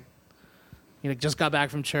always like, you know, just got back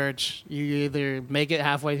from church. You either make it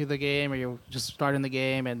halfway through the game or you just start in the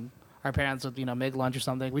game, and our parents would, you know, make lunch or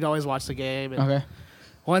something. We'd always watch the game. And Okay.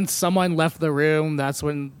 once someone left the room, that's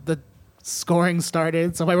when the scoring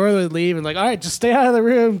started. So my brother would leave and like, all right, just stay out of the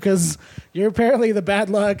room because you're apparently the bad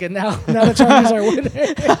luck, and now the Chargers are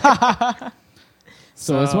winning.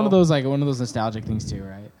 So it's one of those nostalgic things too,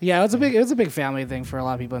 right? Yeah, it was a big family thing for a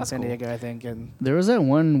lot of people in San Diego, I think. And There was that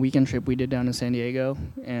one weekend trip we did down to San Diego,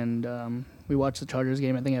 and we watched the Chargers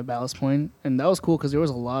game. I think at Ballast Point, and that was cool because there was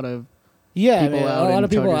a lot of yeah, People man, out a lot in of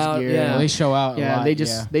people Chargers out. gear. Well, Yeah, they show out. a yeah. lot, They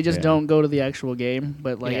just Yeah. don't go to the actual game,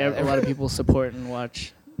 but like Yeah. a lot of people support and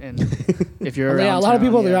watch. And if you're yeah, around a lot of town,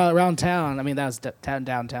 people yeah. around town. I mean, that was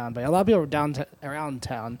downtown, but a lot of people around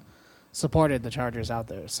town supported the Chargers out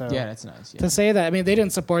there. So Yeah, that's nice. Yeah. to say that, I mean, they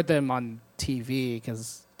didn't support them on TV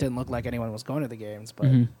because it didn't look like anyone was going to the games, but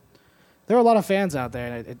Mhm. there were a lot of fans out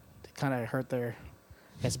there, and it kind of hurt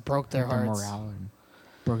broke their hearts. morale and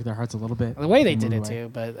broke their hearts a little bit. The way they Moved did it away. too,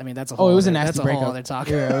 but I mean that's a Oh, whole it was a other- nasty that's a breakup. whole other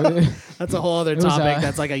topic. Yeah, That's a whole other It was, topic.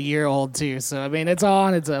 That's like a year old too. So I mean, it's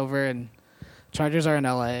on, it's over, and Chargers are in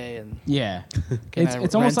LA, and yeah. gonna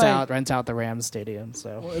It's almost like rent out the Rams stadium.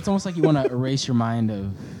 So well, it's almost like you want to erase your mind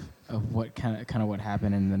of what kind of what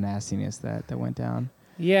happened and the nastiness that went down.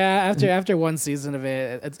 yeah, after one season of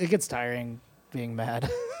it, it gets tiring being mad.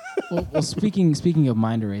 Well, speaking of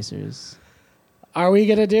mind erasers, Are we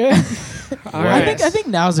gonna do it? All I think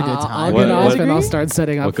now's a good time. I'll What- get off what- and I'll start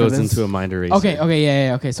setting up. What for goes this. into a mind eraser? Okay,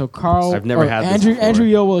 yeah. Okay, so Carl, I've never or had this Andrew. before. Andrew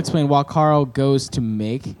Yo will explain while Carl goes to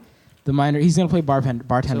make the minor. He's gonna play bartender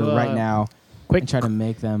So, right now. quick and try to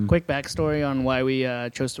make them. quick backstory on why we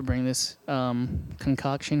chose to bring this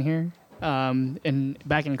concoction here. And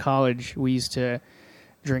back in college, we used to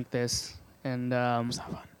drink this, and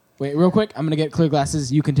Wait, real quick. I'm gonna get clear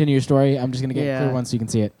glasses. You continue your story. I'm just gonna get Yeah. clear ones so you can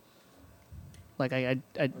see it. like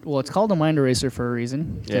well, it's called a mind eraser for a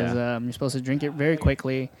reason because Yeah. you're supposed to drink it very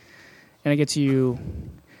quickly, and it gets you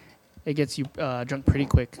drunk pretty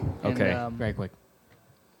quick. Okay. And, Very quick.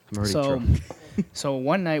 I'm already so drunk. so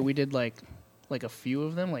one night we did like a few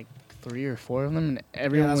of them, like 3 or 4 of them, and Yeah,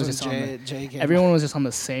 everyone that's was when just on the, Jay came. everyone was just on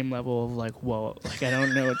the same level of like, whoa, like I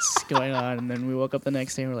don't know what's going on. And then we woke up the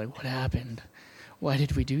next day and we're like, what happened? Why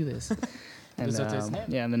did we do this? And was up to his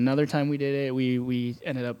hand. yeah, and another time we did it, we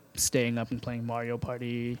ended up staying up and playing Mario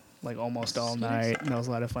Party like almost all night, and that was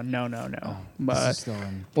a lot of fun. No. This But is still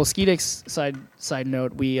in. well, Skeedex side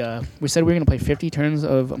note, we said we were gonna play 50 turns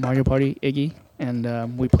of Mario Party Iggy,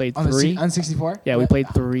 and we played On 3. on 64. Yeah, we What? played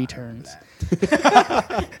 3 turns.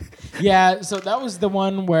 Yeah, so that was the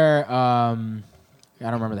one where I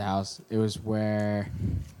don't remember the house. It was where,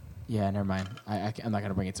 yeah, never mind. I'm not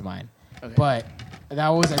gonna bring it to mind. Okay. But that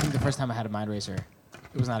was, I think, the first time I had a mind racer.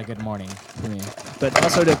 It was not a good morning for me. But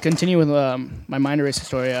also to continue with my mind eraser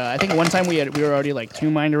story, I think one time we were already like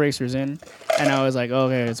 2 mind erasers in, and I was like,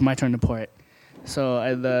 okay, it's my turn to pour it.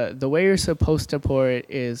 So the way you're supposed to pour it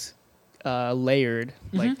is layered,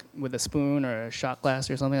 like with a spoon or a shot glass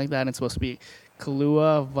or something like that. And it's supposed to be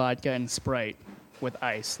Kahlua, vodka, and Sprite with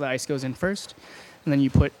ice. The ice goes in first, and then you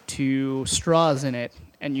put 2 straws in it,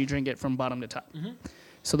 and you drink it from bottom to top.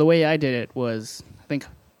 So the way I did it was, I think,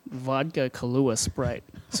 vodka, Kahlua, Sprite.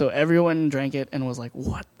 So everyone drank it and was like,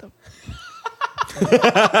 what the?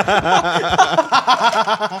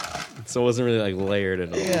 So it wasn't really like layered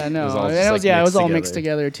at all. Yeah, no. It was all, And just, it was, like, it was all together. mixed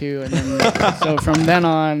together too. And then, so from then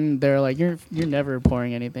on, they're like, you're never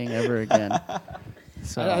pouring anything ever again.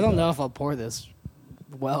 So I don't know if I'll pour this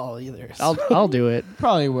well either. I'll do it.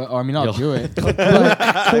 Probably will. Or, I mean, I'll You'll- do it.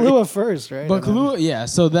 Kahlua first, right? But And then- Kahlua, yeah.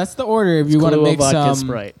 So that's the order if you want to Kahlua, make vodka, some.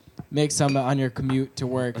 Sprite. Make some on your commute to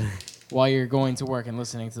work while you're going to work and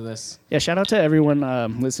listening to this. Yeah, shout out to everyone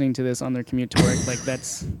listening to this on their commute to work. Like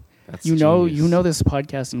that's That's you genius. know this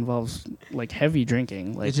podcast involves like heavy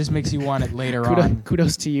drinking. Like It just makes you want it later on.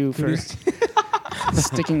 kudos to you for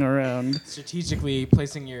sticking around. Strategically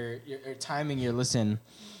placing your or timing your listen.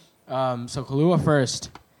 So Kahlua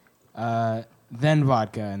first, then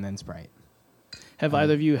vodka, and then Sprite. Have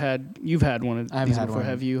either of you've had one of I haven't these had before? one.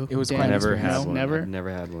 Have you? It was Dan? quite an Never experience. had one. Never. I've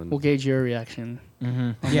never had one. We'll gauge your reaction.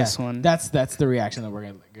 On Yeah. this one. That's the reaction that we're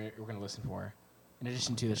gonna listen for. In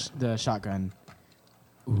addition to the shotgun.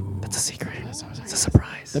 Ooh. That's a secret. It's a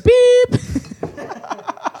surprise. The beep.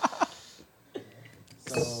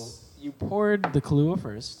 So you poured the Kahlua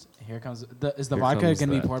first. Here comes is the Here vodka comes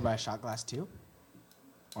gonna be that. poured by a shot glass too,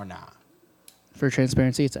 or not? For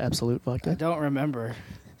transparency, it's Absolute I vodka. don't remember.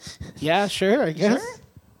 Yeah, sure, I guess.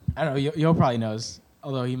 I don't know. Yo probably knows.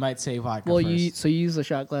 Although he might say vodka Well, first. you use the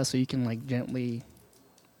shot glass so you can like gently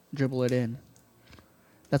dribble it in.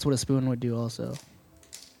 That's what a spoon would do, also.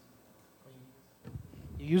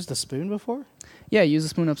 You used a spoon before? Yeah, use the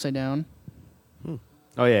spoon upside down.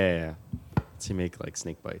 Oh yeah. So you make like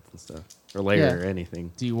snake bites and stuff, or layer Yeah. or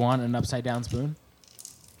anything. Do you want an upside down spoon?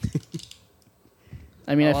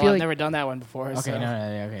 I mean, I Well, feel I've like never done that one before. Okay, so. no,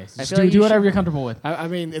 okay. I Just feel like do you whatever should- you're comfortable with. I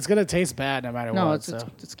mean, it's gonna taste bad no matter no, what. it's so.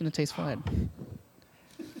 it's gonna taste fine.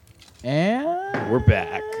 And We're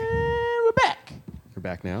back. we're back. We're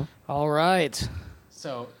back now. All right.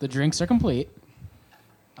 So the drinks are complete.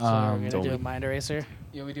 So we're gonna don't do we- a mind eraser.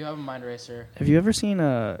 Yeah, we do have a mind racer. Have you ever seen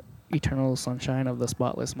Eternal Sunshine of the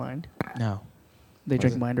Spotless Mind? No. They What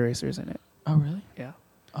drink is it? mind erasers in it. Oh really? Yeah.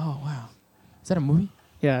 Oh wow. Is that a movie?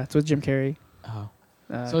 Yeah, it's with Jim Carrey. Oh.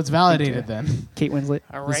 Uh, So it's validated then. Kate Winslet.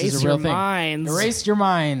 This is Erase a real your thing. minds. Erase your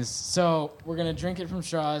minds. So we're gonna drink it from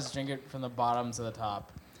straws. Drink it from the bottom to the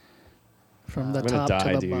top. From the I'm gonna top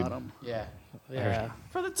die, to the dude. bottom. Yeah. Yeah.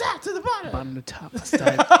 From the top to the bottom. Bottom to top. Let's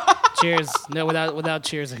start. Cheers. No, without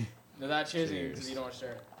cheersing. No, that cheers you Cheers. because you don't want to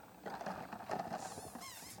stir.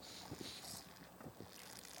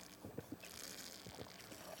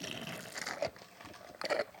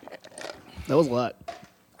 That was a lot.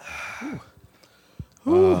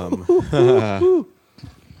 You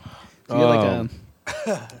get like a.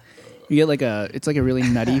 You get like a. It's like a really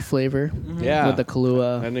nutty flavor Yeah. with the I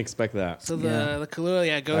Kahlua. didn't expect that. So Yeah. the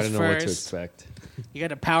Kahlua, I goes didn't know what to first. expect. You got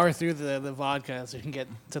to power through the vodka so you can get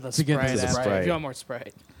to the To get Sprite. to the after. Sprite. If you want more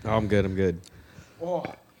Sprite. Oh, I'm good. I'm good. Oh.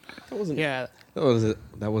 That wasn't. Yeah.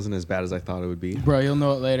 That wasn't as bad as I thought it would be. Bro, you'll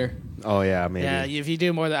know it later. Oh yeah, maybe. Yeah, if you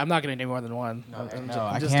do more than... I'm not going to do more than one. No, I'm no, ju-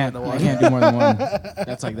 I'm I just can't. doing the I one. can't do more than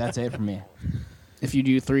one. That's it for me. if you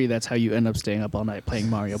do 3, that's how you end up staying up all night playing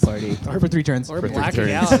Mario Party. Or for 3 turns. Or For three blacking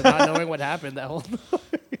turns. out and not knowing what happened that whole.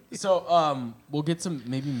 So we'll get some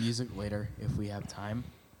maybe music later if we have time,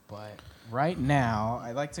 but right now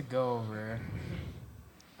I'd like to go over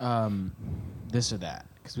this or that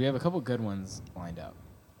because we have a couple good ones lined up.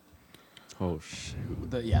 Oh shoot!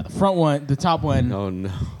 The front one, the top one. Oh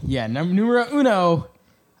no! Yeah, numero uno,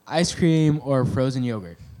 ice cream or frozen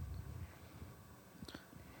yogurt.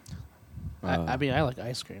 I mean, I like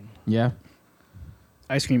ice cream. Yeah,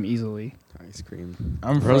 Ice cream easily. Ice cream.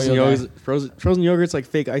 I'm Frozen froyo guy. yogurt. Frozen yogurt's like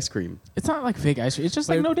fake ice cream. It's not like fake ice cream. It's just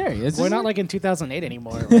like We're- no dairy. It's We're just not like in 2008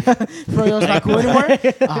 anymore. froyo's not cool anymore.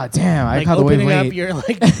 Ah, damn! I like caught the wave opening up late. your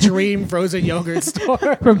like dream frozen yogurt store.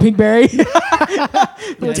 From Pinkberry.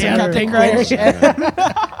 Yeah, Damn, Captain Crunch.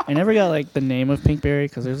 I never got like the name of pinkberry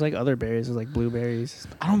because there's like other berries, there's like blueberries.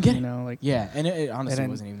 I don't get You it. know, like Yeah, and it honestly And then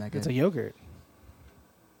wasn't even that good. It's a yogurt.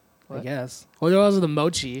 I What? guess. Well, there was the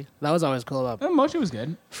mochi. That was always cool about Mochi was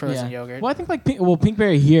good. frozen Yeah. yogurt. Well, I think like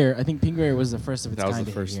Pinkberry here. I think Pinkberry was the first of its That was kind.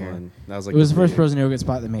 the to hit first here. one. That was like It was the first weird. frozen yogurt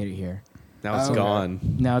spot that made it here. Now it's Okay. gone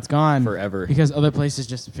Now it's gone forever. because other places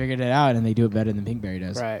just figured it out and they do it better than Pinkberry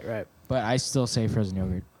does. Right, right. But I still say frozen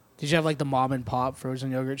yogurt. Did you have like the mom and pop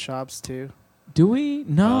frozen yogurt shops too? Do we?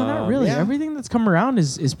 No, not really. Yeah. Everything that's come around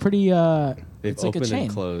is pretty. They've it's like a opened chain. and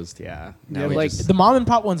closed. Yeah. Yeah, we like just- The mom and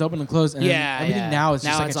pop ones open and close, and then everything yeah. now is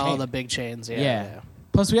just now like it's a all chain. the big chains. Yeah. Yeah. yeah.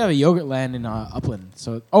 Plus, we have a yogurt land in Upland.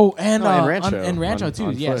 So, and Rancho. and Rancho On- too.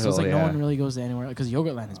 on Yeah, so it's like Foothill, no yeah. one really goes to anywhere because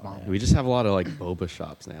yogurt land is bomb. we just have a lot of like boba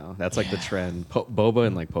shops now. That's like the trend. Boba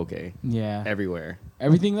and like poke Yeah, everywhere.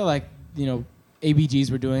 everything that like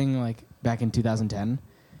ABGs were doing like back in 2010,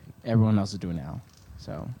 everyone else is doing now.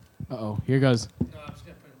 So, here goes.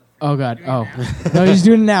 Oh god. Oh no, he's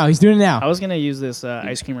doing it now. He's doing it I now. was gonna use this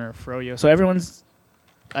ice cream or froyo. So everyone's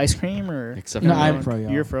ice cream or Except No, for I'm everyone.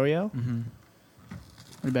 froyo. You're froyo. Mhm.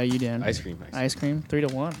 What about you, Dan? Ice cream. Ice cream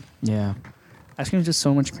 3-1. Yeah, Ice cream's just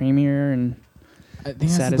so much creamier and I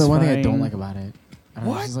think that's the one thing I don't Satisfying. like about it. I don't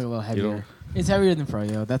know, it's just like a little You heavier. don't- It's heavier than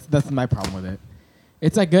froyo. That's my problem with it.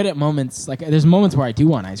 It's like good at moments. Like there's moments where I do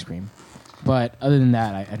want ice cream, but other than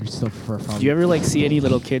that, I just still prefer froyo. do you ever like see any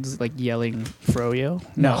little kids like yelling froyo?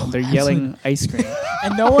 No, they're absolutely. yelling ice cream.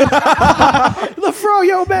 And no one. The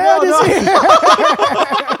froyo man is here.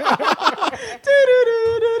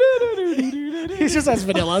 He just has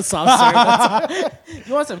vanilla soft serve.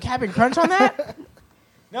 You want some Cap'n Crunch on that?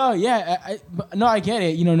 No, yeah, I get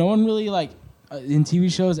it. No one really like in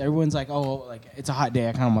TV shows. Everyone's like, oh, like it's a hot day.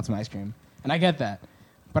 I kind of want some ice cream, and I get that.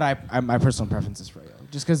 But my personal preference is froyo,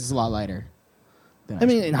 just because it's a lot lighter. Than I ice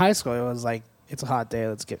mean, cream. in high school, it was like, it's a hot day,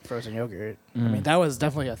 let's get frozen yogurt. I Mm. mean, that was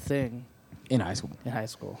definitely a thing in high school, in high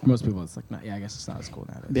school. most people it's like, I guess it's not as cool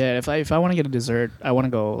nowadays. Yeah, if I want to get a dessert, I want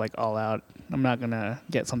to go like all out. I'm not gonna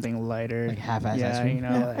get something lighter. Like half-ass yeah, ice cream. You know,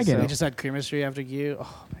 Yeah, I get They it. just had creamery after you.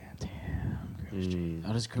 Oh, man. Mm.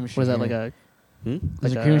 I'll just cream was that like a There's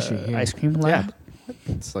like a cream street here. ice cream lab?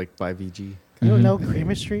 It's like by VG. You don't Mhm. know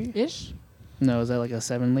creamery? ish? No, is that like a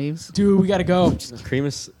 7 Leaves? Dude, we gotta go. Cream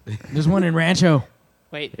is. There's one in Rancho.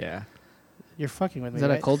 Wait, Yeah. you're fucking with me. Is that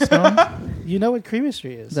right? a Cold Stone? You know what creamery is?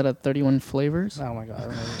 Is that a 31 flavors? Oh my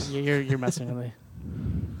god, you're messing with me.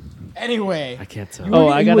 Anyway, I can't tell. You Oh,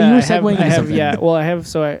 were- I you got. were I have. segueing into I have. something. Yeah. Well, I have.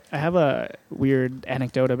 So I have a weird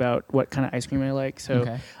anecdote about what kind of ice cream I like. So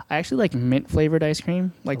okay. I actually like mint flavored ice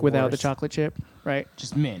cream, like The without the worst. chocolate chip, right?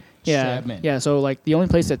 Just mint. Yeah. Straight up mint. Yeah. So like the only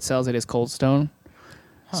place that sells it is Cold Stone.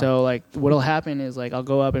 Huh. So like what'll happen is like I'll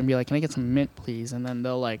go up and be like, "Can I get some mint, please?" And then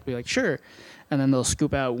they'll like be like, "Sure." And then they'll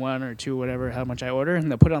scoop out 1 or 2, whatever, how much I order, and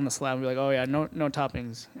they'll put it on the slab and be like, "Oh yeah, no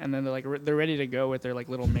toppings." And then they're like, they're ready to go with their like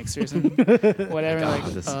little mixers and whatever. God,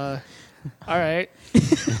 Like, this- all right.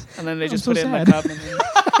 And then they just so put it in the sad. cup,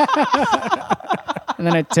 and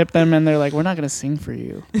then I tip them, and they're like, "We're not gonna sing for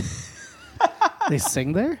you." They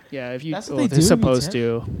sing there? Yeah, if you, That's what well, they they're do, you supposed tip?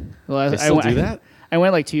 to. Well, They still went, do that? I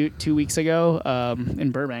went like two weeks ago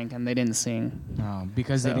in Burbank, and they didn't sing.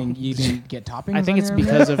 Because So- you didn't get toppings. I think on it's your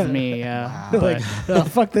because of me. Yeah, Wow. but Oh,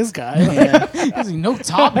 fuck this guy. yeah, He's like, no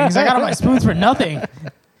toppings. I got all my spoons for nothing.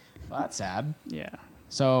 Well, that's sad. yeah.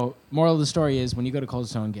 So, moral of the story is when you go to Cold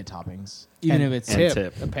Stone, get toppings, even And if it's And tip,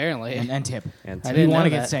 tip. apparently. and tip. And I If didn't you want to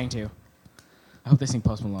know get that. sang to. I hope they sing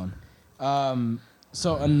Post Malone.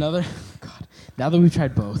 So another God. Now that we've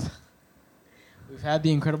tried both, we've had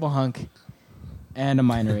the Incredible Hunk and a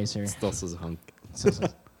Mind Eraser. Still says hunk. So,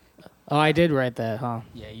 Oh, I did write that, huh?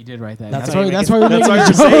 yeah, you did write that. That's That's why why. you're That's making- why we're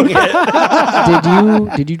That's why making you're the saying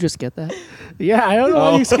joke. it. Did you just get that? Yeah, I don't know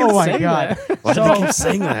why you keep Oh my saying god. Why do they keep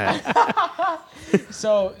saying that?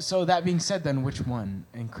 So that being said, then which one,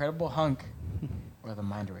 Incredible Hunk or the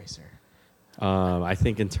Mind Eraser? I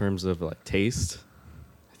think in terms of like taste,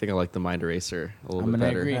 think I like the Mind Eraser a little I'm bit gonna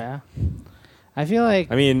better. agree. Yeah. I feel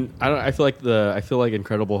like I mean, I feel like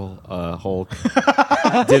Incredible Hulk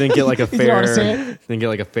didn't get like a You don't wanna say fair it? didn't get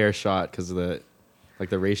like a fair shot because of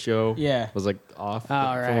the ratio Yeah. was like off Oh,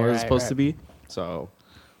 right, from where it was right, supposed right. to be. So,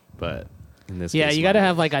 but in this yeah, case, you got to Mind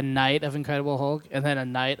have like a night of Incredible Hulk and then a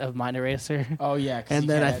night of Mind Eraser. Oh yeah. 'cause And you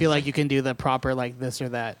then I can't feel have- like you can do the proper like this or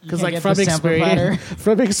that. You Because can't like get the sample platter.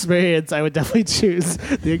 from experience, I would definitely choose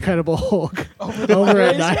the Incredible Hulk Over over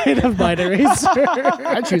a Eraser? night of Mind Eraser.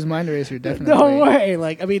 I'd choose Mind Eraser, definitely. No way!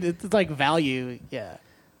 Like I mean, it's like value. Yeah.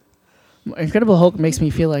 Incredible Hulk makes me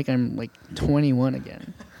feel like I'm like 21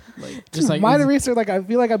 again. Just like Mind Eraser. Like I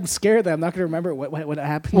feel like I'm scared that I'm not going to remember what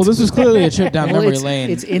happened. Well, this was clearly a trip down Well, memory it's,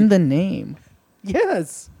 lane. it's in the name.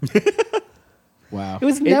 yes. Wow. It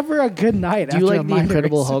was never a good night. Do you after like a the Mind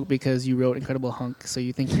Incredible Eraser. Hulk because you wrote Incredible Hunk, so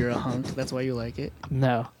you think you're a hunk? That's why you like it.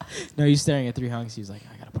 No. No, he's staring at 3 hunks. He's like,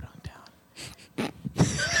 I gotta put hunk down.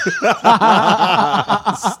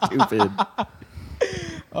 stupid.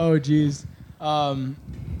 Oh, jeez.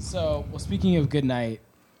 So, well, speaking of good night,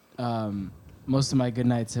 most of my good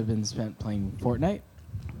nights have been spent playing Fortnite.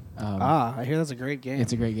 I hear that's a great game.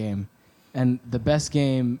 It's a great game. And the best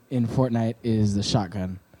game in Fortnite is the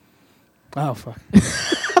shotgun. Oh fuck.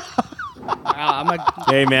 I'm gonna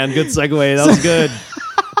Hey man, good segue. That was good.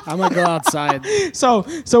 go outside. So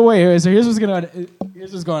wait. So here's what's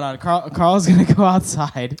going on. Carl's gonna go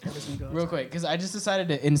outside real quick because I just decided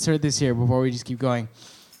to insert this here before we just keep going.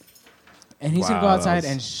 And he's gonna go Wow, outside that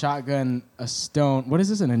was- and shotgun a stone. What is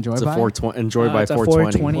this? An enjoy It's by? a 420 enjoyed by It's a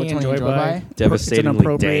 420. 420 420 enjoy enjoy by. by? Devastatingly It's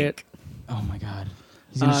inappropriate. dank. Oh my god.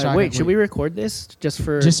 He's gonna shotgun. Wait, should we record this just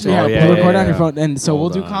for? Just Oh, yeah, yeah, we'll record yeah, on your yeah. phone, and so we'll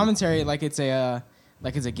Hold do on. commentary like it's a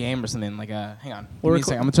game or something. Like a hang on, We'll give me a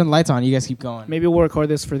second. I'm gonna turn the lights on. You guys keep going. Maybe we'll record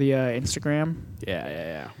this for the Instagram.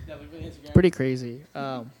 Yeah. It's pretty crazy.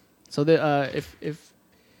 So if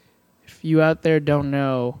you out there don't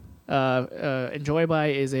know, Enjoy By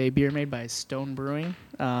is a beer made by Stone Brewing.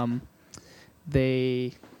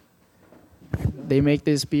 They make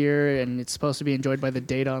this beer, and it's supposed to be enjoyed by the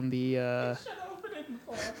date on the.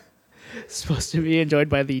 Supposed to be enjoyed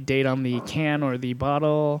by the date on the can or the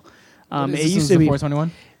bottle. It used to be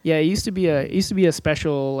 421. Yeah, it used to be a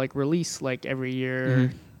special like release like every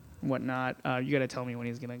year, whatnot. You got to tell me when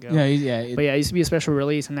he's gonna go. Yeah. But yeah, it used to be a special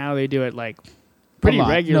release, and now they do it like pretty a lot.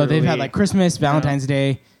 regularly. No, they've had like Christmas, Valentine's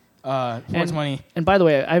Day, 420. And by the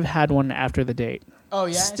way, I've had one after the date. Oh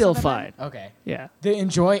yeah, still it's not that fine. bad? Okay. Yeah. The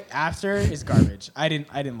enjoy after is garbage. I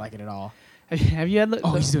didn't like it at all. Have you had?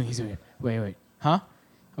 Oh, he's doing it. Wait. Huh?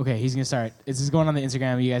 Okay, he's gonna start. This is going on the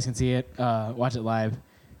Instagram. You guys can see it. Watch it live.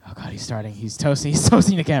 Oh god, he's starting. He's toasting. He's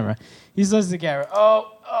toasting the camera. He's toasting the camera.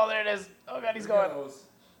 Oh, there it is. Oh god, he's going.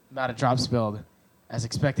 Not a drop spilled, as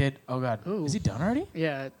expected. Oh god, Ooh. is he done already?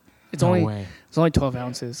 Yeah. It's No only way. 12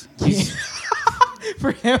 ounces.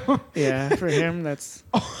 For him. Yeah, for him that's.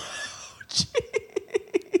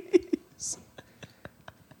 Jeez.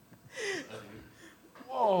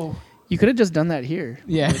 Whoa. You could have just done that here.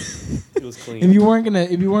 Yeah. It was clean. If you weren't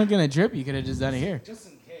gonna drip, you could have just done it here. Just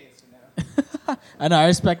in case, you know. I know. I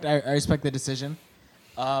respect the decision.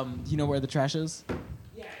 Do you know where the trash is?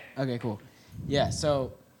 Yeah. Okay. Cool. Yeah.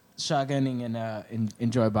 So, shotgunning and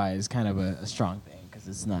Enjoy By is kind of a strong thing because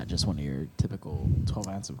it's not just one of your typical 12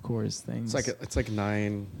 ounce of Coors things. It's like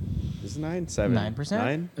 9. Is it 9? 7? 9%.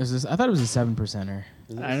 9? I thought it was a 7%er.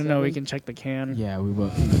 I don't know. We can check the can. Yeah, we will.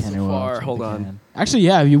 Can and will far. check Hold the on. can. Actually,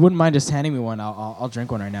 yeah. If you wouldn't mind just handing me one, I'll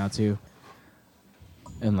drink one right now too.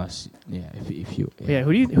 Unless, yeah, if you. Yeah.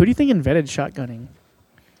 Who do you think invented shotgunning?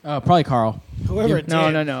 Probably Carl. Whoever Give- did.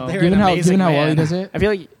 No. they're Given an how amazing well he man. does it. I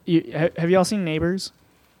feel like have y'all seen Neighbors?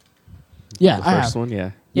 Yeah, The I have. first one,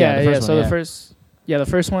 yeah. Yeah, the first So one, the first, the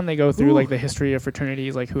first one they go through like the history of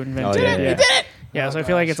fraternities, like who invented Oh, yeah, it. yeah. Yeah. He did it! Yeah, Oh, so I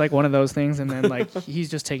feel like gosh. it's like one of those things, and then like he's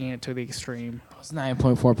just taking it to the extreme. It's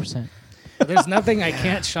 9.4%. There's nothing I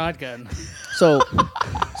can't shotgun. So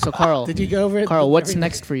Carl, Did you go over it? Carl, what's everything?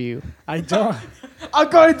 next for you? I don't. I'll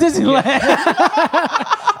go to Disneyland.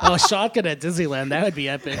 Oh, shotgun at Disneyland. That would be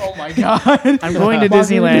epic. Oh my god! I'm going to Margarita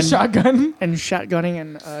Disneyland Shotgun. and shotgunning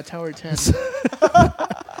in Tower 10.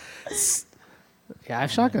 Yeah,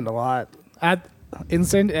 I've shotgunned a lot.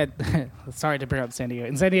 Sorry to bring up San Diego.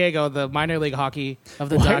 In San Diego, the minor league hockey of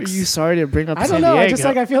the Why are Ducks. you sorry to bring up I San don't know. Diego? I just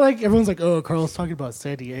I feel like everyone's like, "Oh, Carl's talking about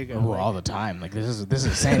San Diego." Oh, Like, all the time. Like this is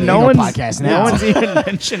a San no Diego one's podcast no now. one's even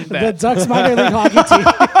mentioned the that. Ducks minor league hockey team.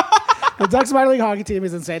 The Ducks minor league hockey team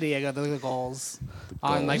is in San Diego. They're the goals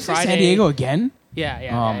on like Friday. San Diego again? Yeah. Oh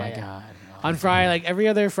yeah, my yeah. god. On Friday, like every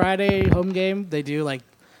other Friday home game, they do like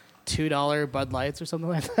 $2 Bud Lights or something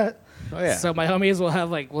like that. Oh, yeah. So my homies will have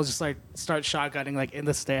we'll just like start shotgunning like in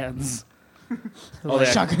the stands. Oh,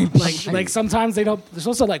 yeah. Shotgunning. Like sometimes they don't. They're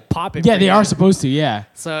supposed to like pop it. yeah, for they you. are supposed to. Yeah.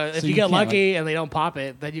 So if So you you get can't, lucky and they don't pop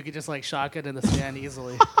it, then you could just like shotgun in the stand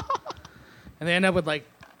easily. And they end up with like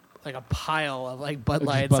a pile of like Bud Just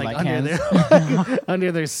Lights Bud like Light under cans. their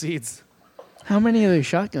under their seats. How many are they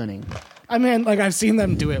shotgunning? I mean, like I've seen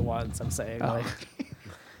them do it once. I'm saying, like,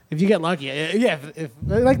 if you get lucky, yeah. If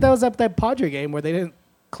like that was that Padre game where they didn't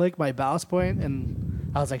click my ballast point,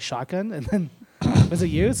 and I was like shotgun, and then was it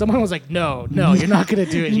you? Someone was like, no, you're not gonna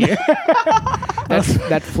do it here.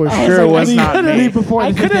 That for I was sure like, was I not could've- me. Before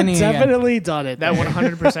I the could fifth have inning again. definitely done it. That there.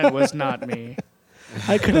 100% was not me.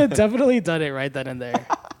 I could have definitely done it right then and there.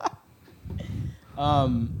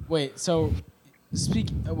 Wait. So,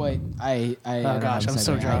 wait. I Oh, don't gosh, have a I'm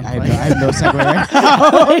so segue. drunk. I have no segue right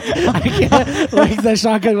now. I can't, like the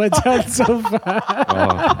shotgun went down so fast.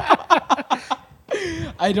 Oh.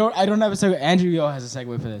 I don't have a segue. Andrew Yo has a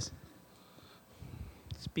segue for this.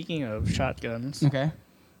 Speaking of shotguns, Okay.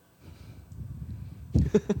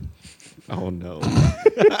 Oh no.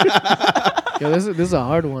 yo, this is a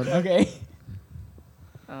hard one. Okay.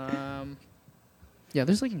 Yeah,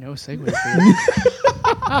 there's like no segue for this.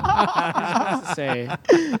 Say,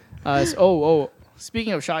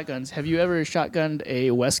 speaking of shotguns, have you ever shotgunned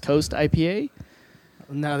a West Coast IPA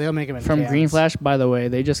No, they'll make them in from cans. Green Flash? By the way,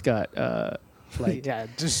 they just got Like, yeah,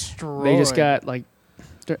 destroyed. they just got like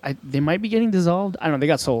they might be getting dissolved. I don't know. They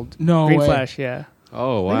got sold. No Green way. Flash, yeah.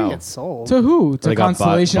 Oh Maybe wow. it's sold. To who? To They got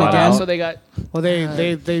Constellation bought again? out. So they got Well,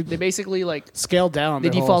 they they basically like scaled down. they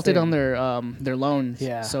their whole defaulted thing. on their loans.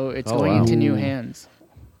 Yeah. So it's Oh, going wow. into new Ooh. hands.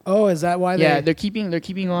 Oh, is that why? Yeah, they're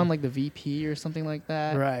keeping on like the VP or something like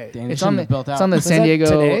that. right. Dang, they It's shouldn't on the have built out. it's on the Was San that Diego.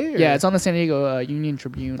 today, or- Yeah, it's on the San Diego Union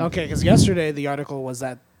Tribune. Okay, because yesterday the article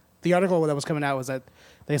that was coming out was that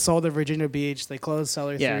they sold the Virginia Beach, they closed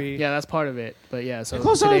Cellar Yeah, 3. yeah, that's part of it. But yeah, so They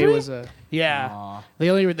closed Cellar today 3? was Yeah. Aw.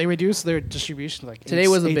 They reduced their distribution like today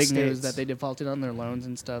was the eight big states. news that they defaulted on their loans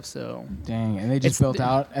and stuff. So Dang, and they just It's built the-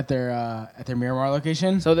 out at their Miramar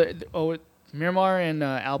location. Miramar and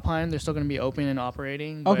Alpine, they're still going to be open and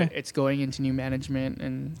operating, but Okay. it's going into new management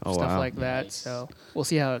and Oh, stuff wow. like that. Nice. So we'll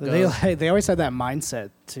see how it goes. They always had that mindset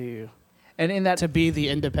to And in that be the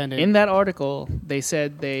independent. in that article, they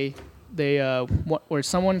said where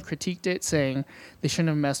someone critiqued it, saying they shouldn't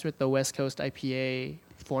have messed with the West Coast IPA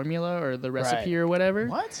formula or the recipe Right. or whatever.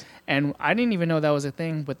 What? And I didn't even know that was a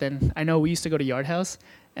thing. But then I know we used to go to Yard House,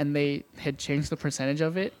 and they had changed the percentage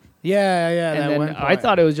of it. yeah. And that then one I part.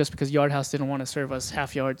 thought it was just because Yard House didn't want to serve us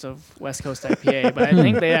half yards of West Coast IPA, but I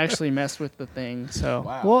think they actually messed with the thing. So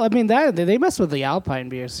Wow. Well, I mean that they messed with the Alpine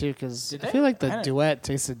beers too, because Did I they? feel like the I don't- duet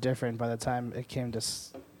tasted different by the time it came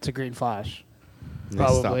to Green Flash. They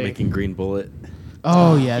stopped Probably. making Green Bullet.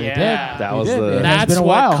 Oh yeah, they Yeah. did. That They was did. the- It has That's been a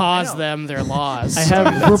what while. caused them their loss. I have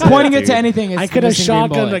If we're That's pointing it, it to dude. anything. It's I could have missing Green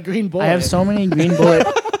shotgunned Bullet. a Green Bullet. I have so many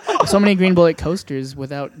Green Bullet coasters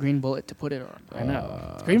without Green Bullet to put it on. I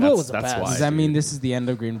know. Green Bullet was the that's best. why. Does that mean this is the end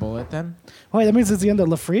of Green Bullet then? Wait, that means it's the end of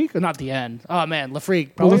La Freak? Or not the end. Oh man, La Freak.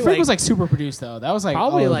 Well, Probably the Freak was like super produced though. That was like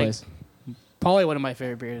Probably, all over the like, place. probably one of my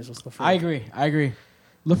favorite beers was La Freak. I agree.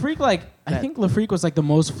 La Freak, like I That- think La Freak was like the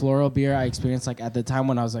most floral beer I experienced like at the time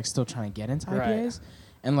when I was like still trying to get into Right. IPAs,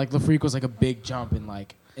 and like La Freak was like a big jump in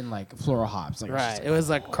like floral hops. Like, it was Right. just, It was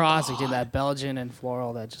like cross between that Belgian and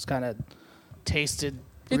floral that just kind of tasted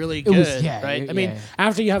It- really it good. was- yeah, right? it- I mean, yeah.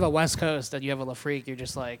 after you have a West Coast and you have a La Freak, you're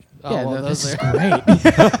just like, oh, yeah, well, no, those this is are. great.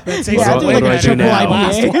 that tastes Yeah, What do do like I a do triple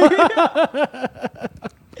now? IPA.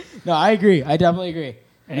 No, I agree. I definitely agree.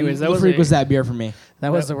 Anyways, And that La was Freak a- was that beer for me.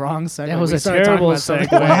 That was the wrong segue. That was We a started talking terrible about something-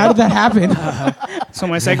 segue. How did that happen? So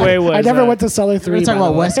my segue was I never went to Cellar 3. We were talking by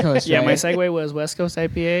the about way. West Coast. Yeah, right? my segue was West Coast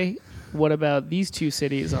IPA. What about these two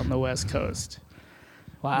cities on the West Coast?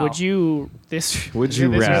 Wow. Would you this? Would is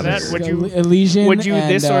you it this or rather? that? Would you? Elysian? would you and,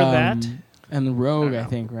 this or that? And Rogue, I I don't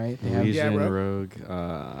think, right? They have Legion, Rogue.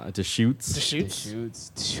 Rogue, Deschutes. Deschutes?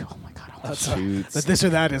 Shoots. Oh my god. I want That's to Deschutes. But this or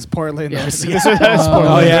that is Portland. Yeah, or this Seattle. or that is Oh,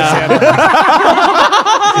 Portland. yeah.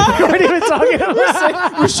 We weren't even talking about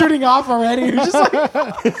We're shooting off already. We're just like,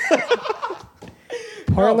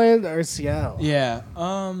 Portland or Seattle. yeah.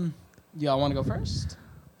 Y'all want to go first?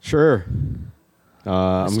 Sure.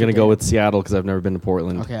 I'm gonna go with Seattle because I've never been to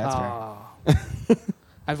Portland. Okay, that's fair. Aw.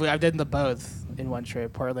 I've done the both in one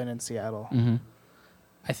trip, Portland and Seattle. Mm-hmm.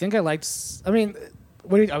 I think I liked. I mean,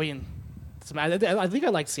 what do you, I mean? I think I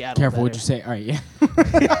liked Seattle. Careful what better. you say. All right, yeah.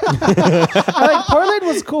 I like Portland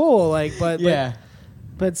was cool, like, Yeah.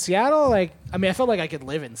 but Seattle, like, I mean, I felt like I could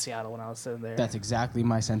live in Seattle when I was sitting there. That's exactly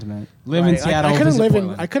my sentiment. Live in Right, Seattle. I couldn't visit live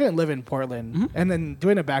Portland. in. I couldn't live in Portland, Mhm. and then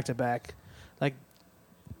doing it back to back, like,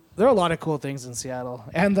 there are a lot of cool things in Seattle,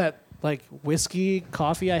 and that like whiskey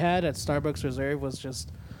coffee I had at Starbucks Reserve was just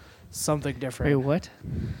something Wait, different. what?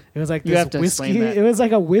 It was like You this have to explain whiskey. that. It was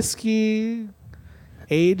like a whiskey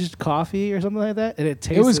aged coffee or something like that, and it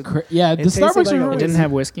tasted. It was yeah. The it tasted Starbucks like a River It whiskey. didn't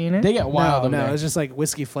have whiskey in it? they get wild no, over no, there. it was just like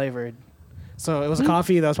whiskey flavored. So it was a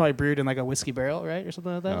coffee that was probably brewed in like a whiskey barrel, right, or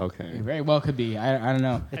something like that. Okay. It very well could be. I don't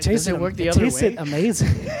know. It Does tasted. it work the it other tasted way?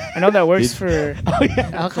 amazing. I know that works Did- for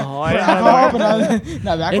alcohol. I For didn't know alcohol, that. but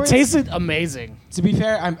not it backwards. tasted amazing. To be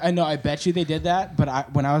fair, I know I bet you they did that,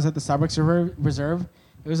 but when I was at the Starbucks Reserve,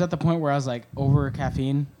 it was at the point where I was like over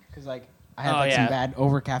caffeine because like I had Oh, like yeah. some bad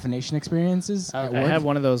over caffeination experiences. I at work. have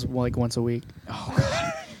one of those like once a week. Oh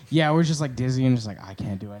god. Yeah, we're just like dizzy and just like I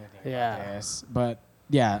can't do anything. Yeah. About this. But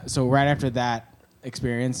yeah, so right after that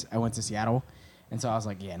experience, I went to Seattle, and so I was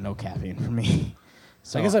like, yeah, no caffeine for me.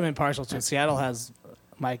 So I guess I'm impartial to it. Seattle has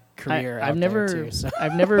my career. I've out never, there too, so.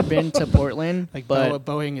 I've never been to Portland, Like but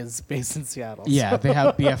Boeing is based in Seattle. yeah, they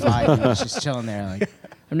have BFI and it's just chilling there. Like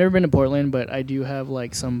I've never been to Portland. But I do have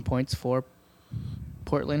like some points for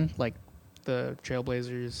Portland, like the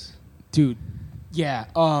Trailblazers. dude, yeah.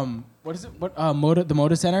 What is it? What the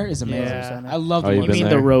Moda Center is amazing. Yeah. I love Oh, the you've You Moda been mean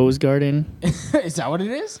Center. the Rose Garden? Is that what it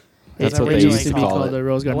is? That's It what they originally used to call it. the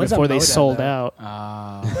Rose Garden What's a before they Moda, sold though?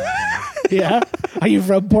 out. Yeah. Are you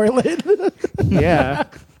from Portland? Yeah,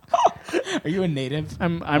 Are you a native?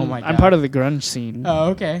 I'm Oh my I'm God. part of the grunge scene. Oh,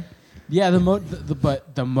 okay. Yeah,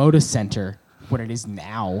 but the Moda Center, what it is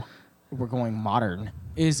now, we're going modern,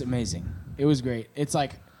 is amazing. It was great. It's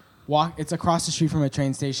like it's across the street from a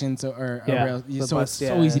train station, so or Yeah, a rail, the so bus, it's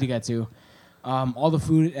so yeah. easy to get to. All the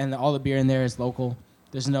food and all the beer in there is local.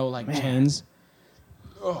 There's no like Man. chains.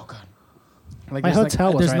 Oh god. Like My there's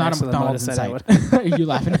hotel was there's right not next a to the McDonald's in Moda sight. Are you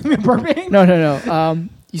laughing at me, burping? No.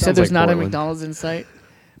 You said Sounds there's like not a Portland. McDonald's in sight.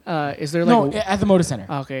 Is there like No, at the Moda Center.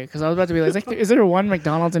 okay? Because I was about to be like, is there one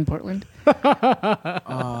McDonald's in Portland? Is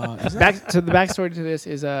that- Back to the backstory to this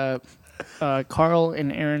is Carl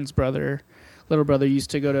and Aaron's little brother used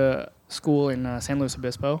to go to school in San Luis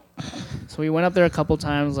Obispo, so we went up there a couple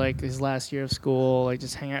times, like his last year of school, like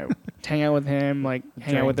just hang out with him, like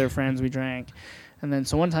hang out with their friends. We drank, and then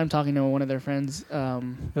so one time talking to one of their friends,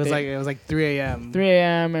 It was like 3 a.m. 3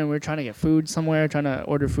 a.m. and we are trying to get food somewhere, trying to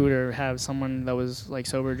order food or have someone that was like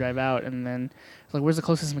sober drive out, and then like, where's the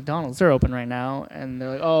closest McDonald's? They're open right now, and they're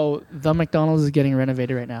like, oh, the McDonald's is getting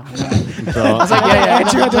renovated right now. I was like, yeah.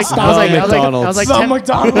 And you had to I was stop. like, McDonald's. I was like, the 10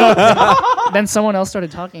 McDonald's. then someone else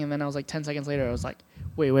started talking, and then I was like, 10 seconds later, I was like,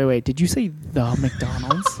 wait, did you say the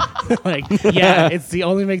McDonald's? Like, yeah, it's the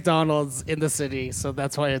only McDonald's in the city, so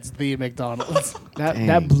that's why it's the McDonald's. That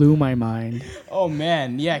Dang. blew my mind. Oh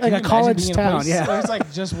man, yeah. Like Can a you imagine college being in town, place yeah. There's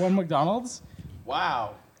like just one McDonald's.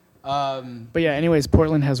 Wow. But yeah, anyways,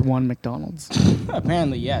 Portland has one McDonald's.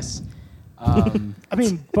 Apparently, yes. I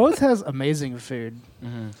mean, both has amazing food.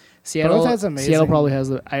 Seattle has amazing- Seattle probably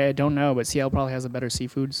has I don't know, but Seattle probably has a better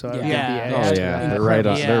seafood. So I would give Yeah. the Yeah. edge Oh to yeah, that. they're right.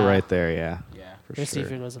 Yeah. They're right there. Yeah, yeah. for Their sure.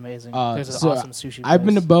 seafood was amazing. There's an So awesome sushi. I've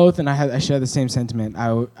been to place. both, and I share the same sentiment.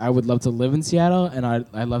 I would love to live in Seattle, and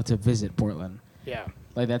I love to visit Portland. Yeah.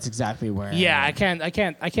 Like that's exactly where. Yeah, I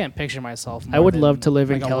I can't picture myself. I more would than, love to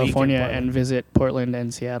live in like, a week California Portland. and visit Portland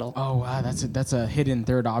and Seattle. Oh wow, that's a hidden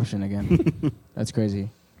third option again. That's crazy.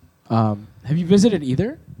 Have you visited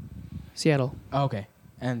either? Seattle. Oh, okay,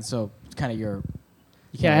 and so it's kind of your. you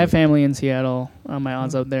Yeah, can't I have really- family in Seattle. My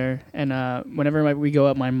aunt's out there, and whenever we go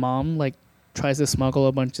up, my mom like tries to smuggle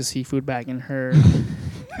a bunch of seafood back in her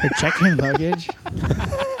check-in luggage.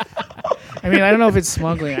 I mean, I don't know if it's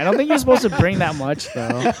smuggling. I don't think you're supposed to bring that much, though.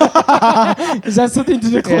 Is that something to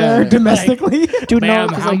declare Yeah. domestically? Dude, Ma'am,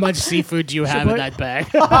 no, 'cause, how like, much seafood do you have in put- that bag?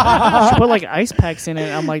 she put like ice packs in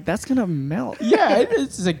it. I'm like, that's gonna melt. Yeah,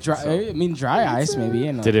 it's like dry. I mean, dry ice maybe.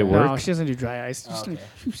 And Did it work? No, she doesn't do dry ice. She's, Okay.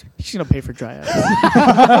 she's gonna pay for dry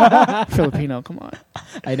ice. Filipino, come on.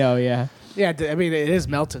 I know. Yeah. Yeah, I mean, it is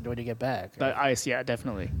melted when you get back. The ice, yeah,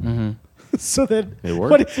 definitely. Mm-hmm. So then, It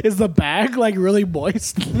worked. what is the bag like? Really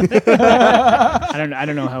moist? I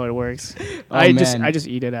don't know how it works. Oh, I man. just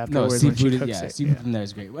eat it No, afterwards when she seafood. cooks Yeah, it. seafood from there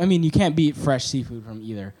is great. I mean, you can't beat fresh seafood from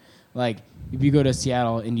either. Like if you go to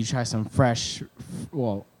Seattle and you try some fresh,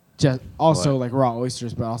 well, just also What? like raw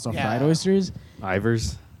oysters, but also Yeah. fried oysters.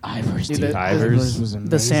 Ivers. Ivers, Dude, dude. the- Ivers. was amazing.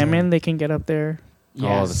 The salmon they can get up there.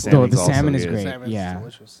 Yes. the No, salmon's the salmon also is good. great. Salmon's Yeah,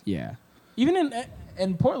 delicious. yeah. Even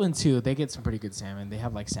in Portland too, they get some pretty good salmon. They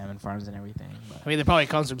have like salmon farms and everything. I But, mean, it probably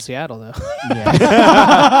comes from Seattle, though.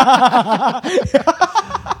 yeah.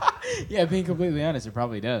 Yeah, being completely honest, it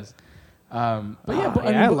probably does. But yeah, but,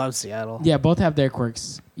 I mean, love Seattle. yeah, both have their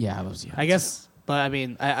quirks. Yeah, I love Seattle. I guess, but I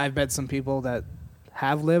mean, I've met some people that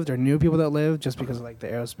have lived or knew people that lived just because of like the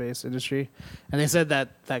aerospace industry, and they said that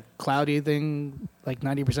cloudy thing, like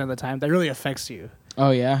 90% of the time, that really affects you.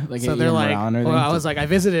 Oh yeah, like So at they're Ian like, Morale and well, everything. I was like, I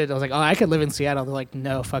visited. I was like, oh, I could live in Seattle. They're like,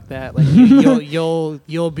 no, fuck that. Like,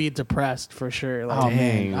 you'll be depressed for sure. Like, Oh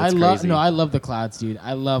Dang, man, I that's love crazy. I love the clouds, dude.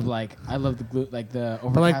 I love the glue, like the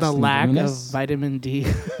overcast but like the and lack of gloominess. vitamin D.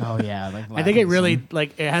 Oh yeah, like I lack think of it the really sun.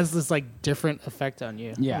 like it has this like different effect on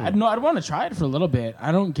you. Yeah, I'd want to try it for a little bit.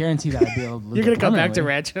 I don't guarantee that I'd be able to. Live You're gonna it come back to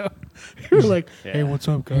permanently. Rancho. You're like, Yeah. hey, what's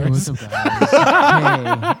up, guys? Hey, what's up, guys?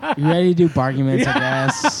 Hey, you ready to do barguments, I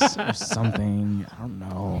guess, or something? I don't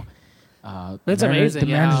know. That's the amazing, The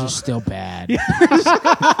yeah. Mariners are still bad.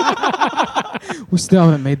 We still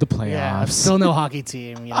haven't made the playoffs. Yeah, still no hockey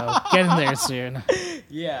team. Getting there soon.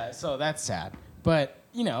 Yeah, so that's sad. But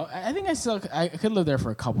I think I could live there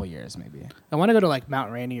for a couple years, maybe. I want to go to like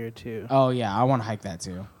Mount Rainier too. Oh yeah, I want to hike that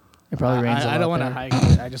too. It probably rains. I don't want to hike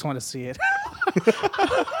it. I just want to see it.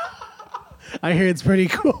 I hear it's pretty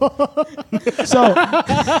cool. So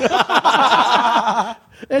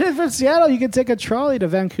And then from Seattle, you can take a trolley to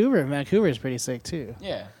Vancouver. And Vancouver is pretty sick too.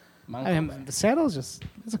 yeah, I mean, Seattle's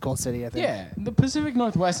it's a cool city. I think. yeah, the Pacific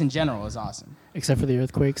Northwest in general is awesome. Except for the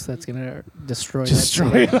earthquakes, that's gonna destroy.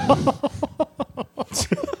 Destroy it all.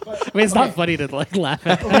 I mean, it's not funny to like laugh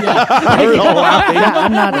at. We're all laughing. Yeah,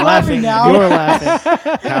 I'm not laughing. now. You're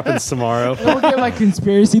laughing. Happens tomorrow. We'll get like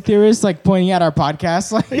conspiracy theorists like pointing at our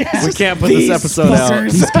podcast, like We can't put this episode out.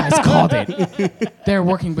 these guys called it. They're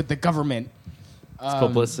working with the government. It's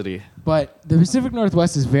publicity. But the Pacific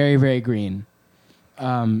Northwest is very, very green.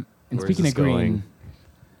 And Where's speaking this of green, going?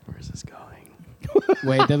 Where's this going?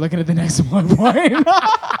 wait, they're looking at the next one. Point.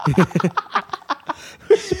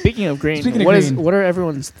 Speaking of green, Speaking of what is green. what are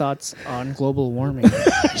everyone's thoughts on global warming?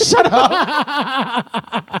 Shut up!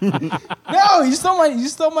 No, you stole my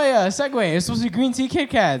segue. It's supposed to be green tea Kit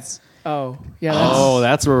Kats. Oh, yeah,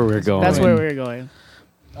 That's where we're going. that's where we're going.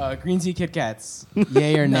 Green tea Kit Kats.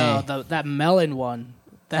 Yay or nay? No, that melon one.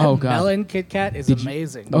 That Oh, God. melon Kit Kat is Did you-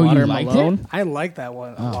 amazing. Oh, you Water liked Malone? it? I like that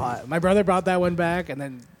one a lot. My brother brought that one back, and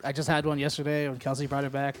then I just had one yesterday when Kelsey brought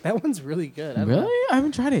it back. That one's really good. I don't Really? know. I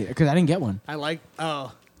haven't tried it because I didn't get one. I like.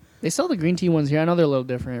 Oh, They sell the green tea ones here. I know they're a little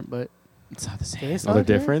different, but It's not the same. they Oh, sell they're it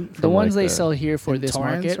here? different. the from, ones like, they sell here for in this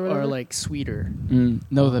Torrance market or are whatever? like sweeter.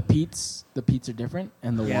 No, the peats are different,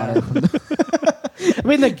 and the Yeah. water from the, I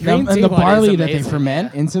mean, the green tea and the one is barley that they amazing.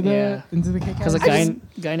 ferment into the Yeah. Kit Because Kats.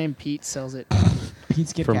 a guy named Pete sells it.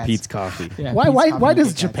 Pete's Kit from Kats. Pete's Coffee. Yeah, Why? Pete's Why? Coffee Why and does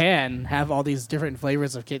Kit Kats. Japan have all these different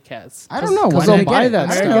flavors of Kit Kats? I don't know. 'Cause Why they'll did they buy get that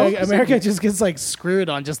it? I stuff. don't know. America just gets like screwed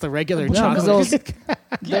on just the regular Yeah, chocolate. 'cause Kit Kat.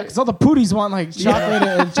 Yeah, because all the pooties want like chocolate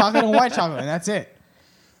and white chocolate, and that's it.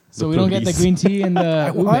 So The we don't get the pooties. green tea and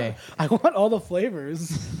the ube. I want all the flavors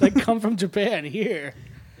that come from Japan here.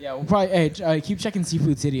 Yeah, we'll probably keep checking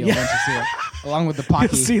Seafood City. You'll eventually see it, along with the You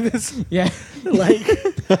Pocky. see this? Yeah, Like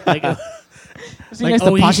see like next to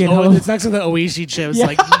Pocky Oishi, and Hello. it's next to the Oishi chips,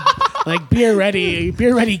 Yeah. like beer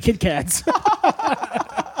ready Kit Kats.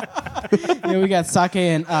 Yeah, we got sake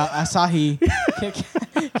and Asahi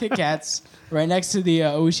Kit Kats right next to the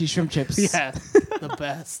Oishi shrimp chips. Yeah, the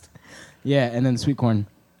best. Yeah, and then sweet corn.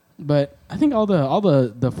 But I think all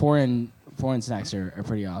the foreign snacks are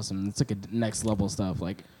pretty awesome. It's like a next level stuff.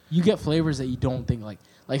 Like you get flavors that you don't think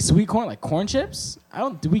like sweet corn, like corn chips.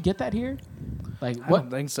 Do we get that here? Like I what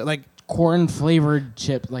don't think so. Like corn flavored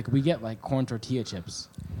chip? Like we get like corn tortilla chips,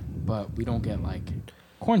 but we don't get like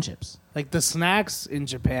corn chips. the snacks in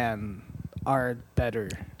Japan are better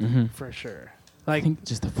Mm-hmm. for sure. I Like think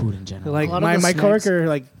just the food in general. like A lot of my the coworker,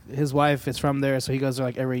 like his wife is from there, so he goes there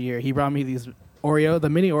like every year. He brought me these the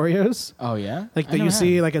mini Oreos. Oh yeah, Like I that never you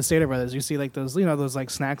see had. like at Stater Brothers, you see like those like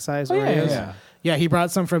snack size Oh, Oreos. yeah, yeah. Yeah, he brought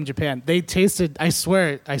some from Japan. They tasted, I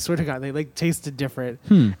swear to God, they like tasted different,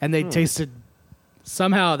 and they tasted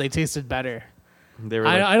better. They were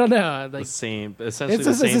like I don't know, like the same. Essentially, it's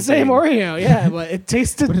the same thing. Oreo, yeah, but it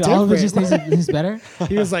tasted But different. all of it just tastes better.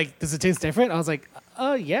 He was like, "Does it taste different?" I was like,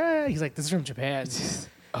 "Oh yeah." He's like, "This is from Japan."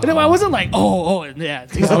 And then I wasn't like, "Oh yeah, it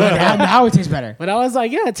tastes Oh, better." now it tastes better. But I was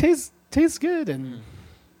like, "Yeah, it tastes good," and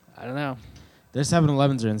I don't know. Their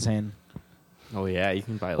 7-Elevens are insane. Oh yeah, you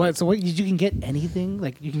can buy like What? So what? You can get anything?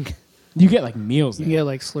 Like you can You get like meals. You there. get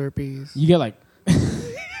like Slurpees. You get like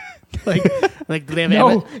like do they have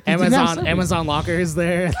No, they didn't have Amazon something. Amazon lockers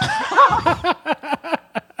there?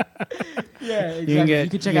 yeah, exactly. You can get you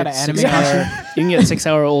can check out an anime 6 costume. hour, You can get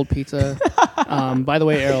 6-hour-old pizza. By the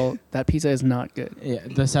way, Errol, that pizza is not good. Yeah,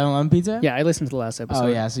 the 7-Eleven pizza. Yeah, I listened to the last episode. Oh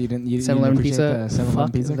yeah, so you didn't 7-Eleven appreciate pizza? the 7-Eleven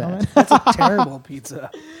Fuck pizza that. comment? That's a terrible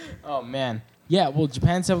pizza, Oh man, yeah. Well,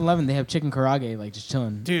 Japan 7-Eleven they have chicken karage like just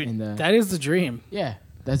chilling. dude. in the, That is the dream. yeah,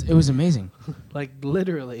 it was amazing. Like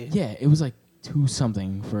literally. Yeah, it was like 2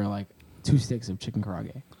 something for like 2 sticks of chicken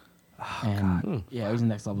karage. And yeah, it was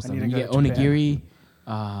next level stuff. need to You go get to Japan. onigiri,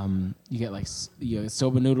 You get like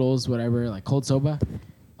soba noodles, whatever, like cold soba.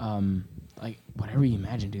 Like whatever you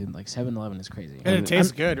imagine, dude. Like 7-Eleven is crazy. And it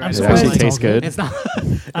tastes good, right? I'm It surprised actually tastes good. It's not.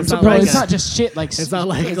 I'm Bro, surprised. it's not just shit. Like It's not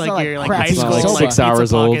like your like crappy high school like soba. 6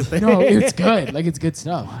 hours old. No, it's good. Like it's good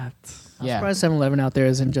stuff. I'm Yeah, surprised 7-Eleven out there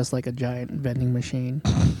isn't just like a giant vending machine.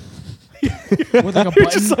 with like a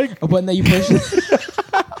button, a button that you push.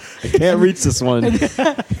 I can't reach this one.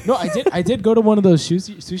 No, I did go to one of those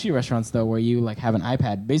sushi restaurants though, where you like have an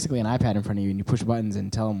iPad, basically an iPad in front of you, and you push buttons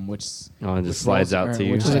and tell them which. Oh, it which just slides rolls out or to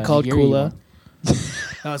you. which, Is it called nigiri you Kula? want.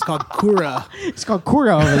 No, it's called Kura. It's called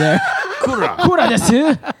Kura over there. Kura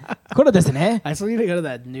desu. Kura desu ne. I still need to go to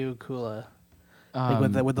that new Kula, like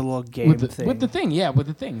with the little game with the thing. with the thing, yeah, with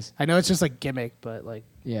the things. I know it's just like gimmick, but like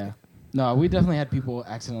Yeah. No, we definitely had people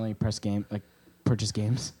accidentally purchase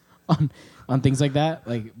games on things like that.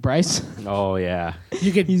 Like Bryce. Oh yeah.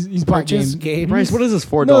 you could He's bought purchase games. games. Bryce, what is this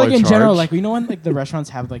 $4 No, like in charge? general, like you know when like the restaurants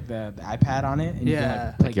have like the iPad on it and you can Yeah.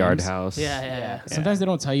 like play like Yard games? House. Yeah. Sometimes they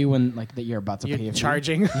don't tell you when like that you're about to pay a You're fee.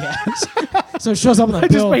 charging. Yeah. So it shows up on the I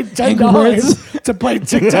just bill. paid Angry Birds. $10 to play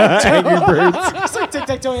tic-tac-toe. Angry Birds. It's like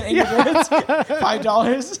tic-tac-toe and Angry Birds.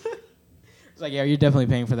 $5. It's like, yeah, you're definitely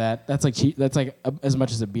paying for that. That's like cheap. That's like as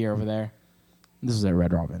much as a beer over there. This is at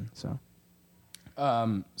Red Robin, so.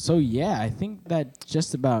 So yeah, I think that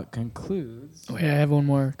just about concludes. Wait, I have one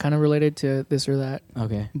more kind of related to this or that,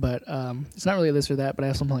 Okay. but it's not really this or that. But I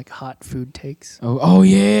have some like hot food takes. Oh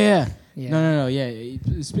yeah. Yeah. No. Yeah.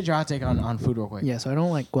 Spit your hot take on food real quick. Yeah, so I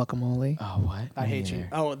don't like guacamole. Oh what? I hate you.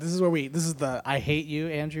 Oh, this is the I hate you,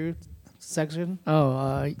 Andrew section. Yeah,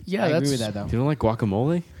 I that's agree with that though. You don't like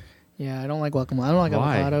guacamole? Yeah, I don't like guacamole. I don't like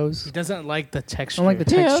Why? He avocados. doesn't like the I texture. don't like the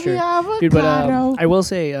texture, dude. But I will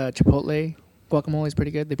say Chipotle guacamole is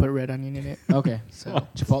pretty good. They put red onion in it. Okay. So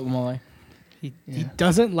Chipotle mole. He Yeah.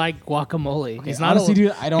 doesn't like guacamole. Okay, He's not honestly,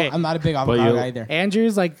 dude. okay. I'm not a big avocado you- guy either.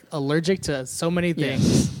 Andrew's like allergic to so many Yeah.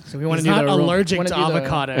 things. so we want He's to do not the allergic wanna to do the-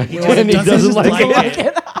 avocado. He we just wanna do doesn't the- like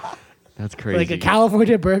it. That's crazy. Like a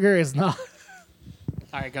California burger is not.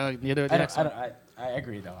 All right, go. You do it. I Next one.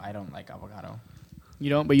 agree though. I don't like avocado. You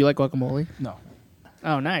don't, but you like guacamole. No.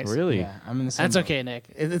 Oh, nice. Really? Yeah, I'm in the same. That's boat. okay, Nick.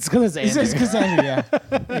 It's because it's It's Andrew. because Andrew.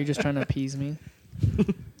 Yeah. Are you just trying to appease me?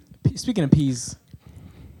 Speaking of peas,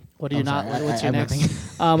 What do you I'm not? sorry, What's I your have next?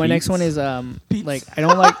 nothing. My next one is like I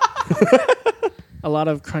don't like a lot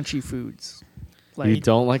of crunchy foods. Like you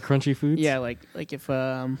don't like crunchy foods? yeah, like if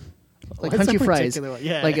like What's a crunchy fries. particular one?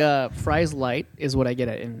 Yeah. Like fries light is what I get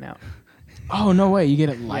at In-N-Out. Oh no way! You get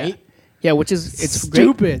it light. Yeah, which is it's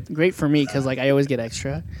Stupid. great for me because like I always get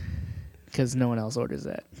extra because no one else orders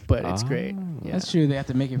that, but it's great. Yeah, That's true. They have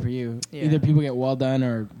to make it for you. Yeah. Either people get well done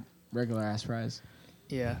or regular ass fries.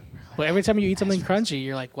 yeah. Well, every time you eat something crunchy,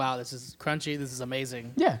 you're like, "Wow, this is crunchy. This is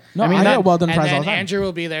amazing." Yeah. No, I I mean, mean, not- get well done And fries all then the time. Andrew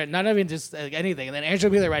will be there, not even just like, anything, and then Andrew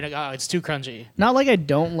will be there right now. Oh, it's too crunchy, Not like I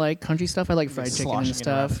don't like crunchy stuff. I like fried chicken sloshing and it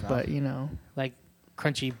around stuff, his but you know. like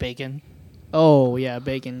crunchy bacon. Oh yeah,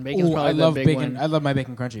 bacon. Bacon's Ooh, probably I love the big bacon. one. I love my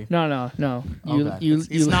bacon crunchy. No. You Okay. you It's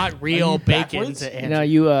you not real you bacon backwards? to you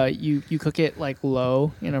Andrew. know you cook it like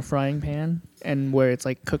low in a frying pan and where it's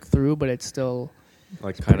like cooked through, but it's still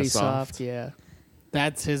Like kind pretty of soft. Yeah.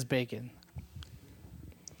 That's his bacon.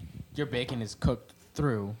 Your bacon is cooked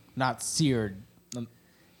through, not seared.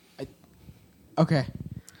 Okay.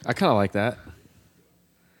 I kind of like that.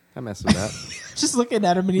 I mess with that. Just looking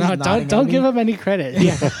at him and he's No, nodding don't at me. give him any credit.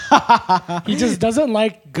 Yeah. He just doesn't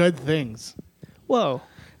like good things. Whoa.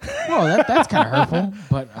 Whoa, that's kind of hurtful.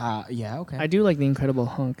 But yeah, okay. I do like the Incredible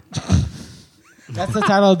Hunk. That's the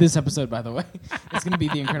title of this episode, by the way. It's gonna be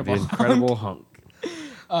the the Incredible. Incredible Hunk.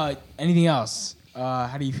 Anything else?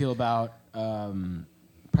 How do you feel about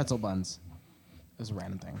pretzel buns? It was a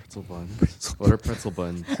random thing. Pretzel bun. What are pretzel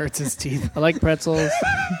buns? Hurts his teeth. I like pretzels.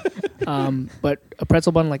 But a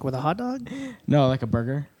pretzel bun like with a hot dog? No, like a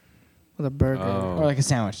burger With a burger. Oh. or like a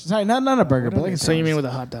sandwich. Sorry, not a burger, but like a So you sandwich. mean with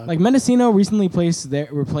a hot dog? Like Mendocino recently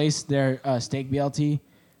replaced their steak BLT.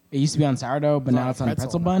 It used to be on sourdough, but It's now on it's on a pretzel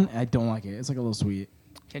pretzel now. bun. And I don't like it. It's like a little sweet.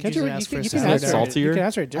 Can't Can't you you, just ask for you can sourdough? ask for it. You Saltier? can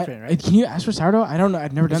ask for it different, right? Can you ask for sourdough? I don't know.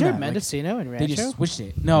 I've never Is done there that. Like, Mendocino and they Rancho? just switched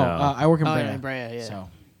it. No, No. I work in Oh, Brea. in Brea, yeah. So,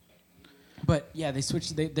 but yeah, they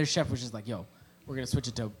switched. Their chef was just like, "Yo, we're gonna switch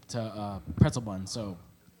it to pretzel bun." So,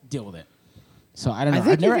 deal with it. So I don't know. I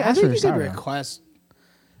think I've never you, asked I for think you could sourdough. request.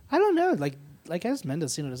 I don't know. Like I guess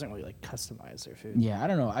Mendocino doesn't really like customize their food. Yeah, I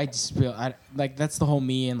don't know. I just feel like that's the whole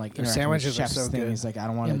me and like Their interacting with sandwiches are chefs so thing. good. Is like I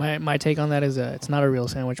don't want Yeah, to. my take on that is it's not a real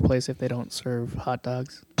sandwich place if they don't serve hot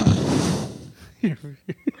dogs.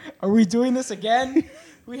 Are we doing this again?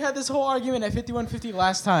 We had this whole argument at 5150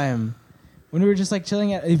 last time. When we were just like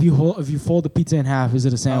chilling at, if you fold the pizza in half, is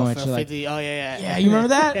it a sandwich? Oh, for Like, 50. Oh, yeah. yeah, you remember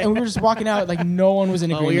that? And we were just walking out, like no one was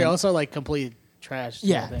in Oh, agreement. we were also like complete trash.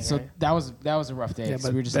 yeah, thing, so right? that was a rough day. Yeah, so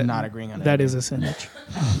but we were just that- not agreeing on it. That is a sandwich.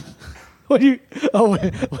 when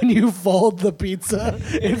you fold the pizza,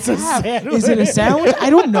 it's a half. sandwich. Is it a sandwich? I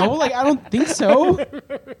don't know. Like I don't think so. You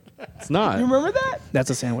It's not. remember that? That's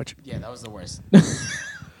a sandwich. Yeah, that was the worst.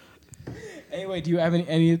 Anyway, do you have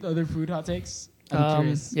any other food hot takes? I'm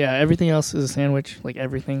curious. Yeah, everything else is a sandwich. Like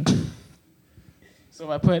everything. So if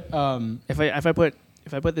I put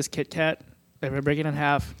If I put this Kit Kat, if I break it in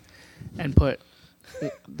half, and put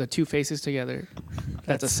the two faces together,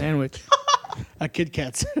 that's a sandwich. a Kit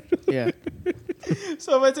Kat? Yeah.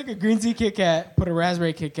 so if I took a green tea Kit Kat, put a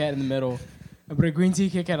raspberry Kit Kat in the middle, and put a green tea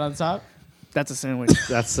Kit Kat on top. That's a sandwich.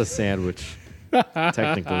 That's a sandwich.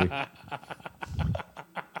 Technically.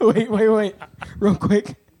 Wait. Real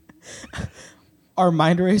quick. Are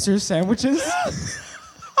mind erasers sandwiches?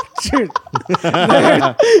 Dude,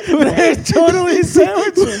 they're totally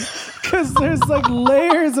sandwiches because there's like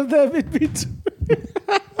layers of them in between.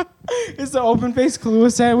 Is the open face clue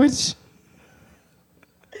a sandwich?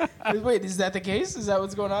 Wait, is that the case? Is that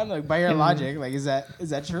what's going on? Like by your logic, like is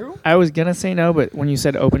that true? I was gonna say no, but when you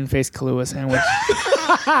said open faced Kahlua sandwich,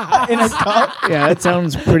 In a cup? yeah, it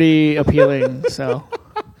sounds pretty appealing. So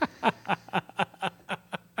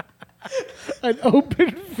An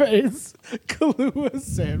open face Kahlua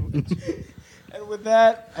sandwich. And with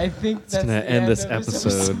that, I think It's that's gonna the end this of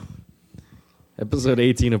episode. Episode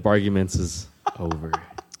 18 of Barguments is over.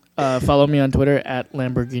 follow me on Twitter at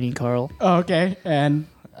Lamborghini Carl. Oh, okay, and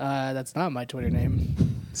That's not my Twitter name.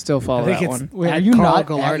 Still follow I think that it's- one. wait, At are you Carl not?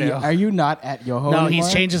 Gallardo. Are you not at Yoho? No, anymore?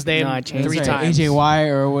 he's changed his name No, I changed 3 it. times. AJY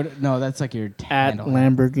or what? No, that's like your At handle.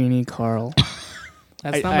 Lamborghini Carl.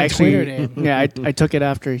 That's I not my actually- Twitter name. Yeah, I took it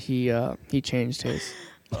after he changed his.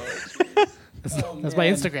 That's my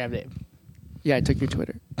Instagram name. Yeah, I took your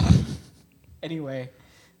Twitter. Anyway,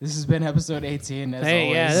 this has been episode 18. As Hey,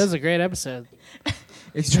 always. yeah, that was a great episode.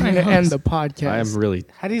 It's Trying to end the podcast. I am really.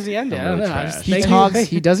 How does he end it? I I'm don't really know. I trash. just- He thank you. talks.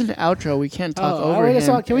 He does an outro. We can't talk Oh, over wait, him.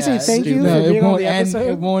 so can we say thank you no, for it being on won't the end. episode?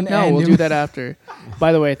 It won't No, end. we'll do that after.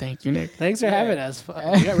 By the way, thank you, Nick. Thanks for having us. We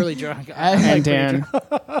got really drunk. And And Dan.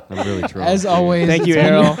 I'm really drunk. As always, Thank you, it's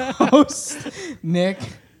been Errol. your host, Nick.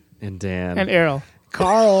 And Dan. And Errol.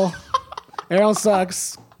 Carl. Errol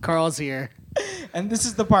sucks. Carl's here. And this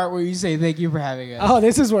is the part where you say thank you for having us. Oh,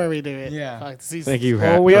 this is where we do it. Yeah. Fuck, see, Thank you.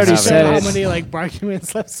 Oh, we for already having said how it. us. many like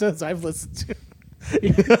Barguments episodes I've listened to.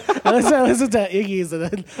 I listened to Iggy's and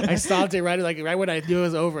then I stopped it right when I knew it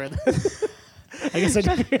was over. I guess I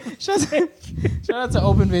Shout out to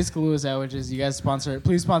Open Face Kahlua Sandwiches. You guys sponsor it.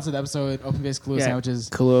 Please sponsor the episode. Open Face Kahlua Yeah. Sandwiches.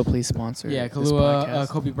 Kahlua, please sponsor. Yeah, this Kahlua, podcast.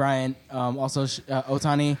 Kobe Bryant. Also,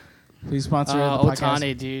 Otani. Please sponsor the podcast.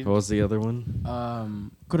 Otani, dude. What was the other one?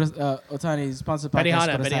 Otani sponsored the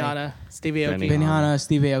podcast. Benihana, Stevie Aoki. Benihana. Benihana,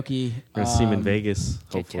 Steve Aoki. We're gonna see him in Vegas,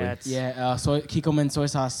 Kit hopefully. Kats. Yeah, Kikkoman soy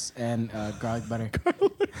sauce and garlic butter.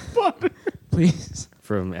 Please.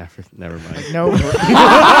 From Africa. Never mind. No.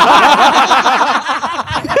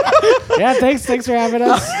 Yeah, thanks for having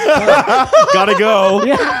us. Gotta go.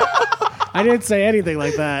 I didn't say anything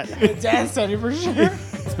like that. Dan said it for sure.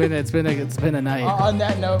 It's been a night. On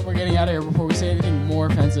that note, we're getting out of here before we say anything more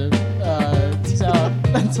offensive. Peace out.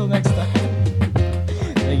 Until next time.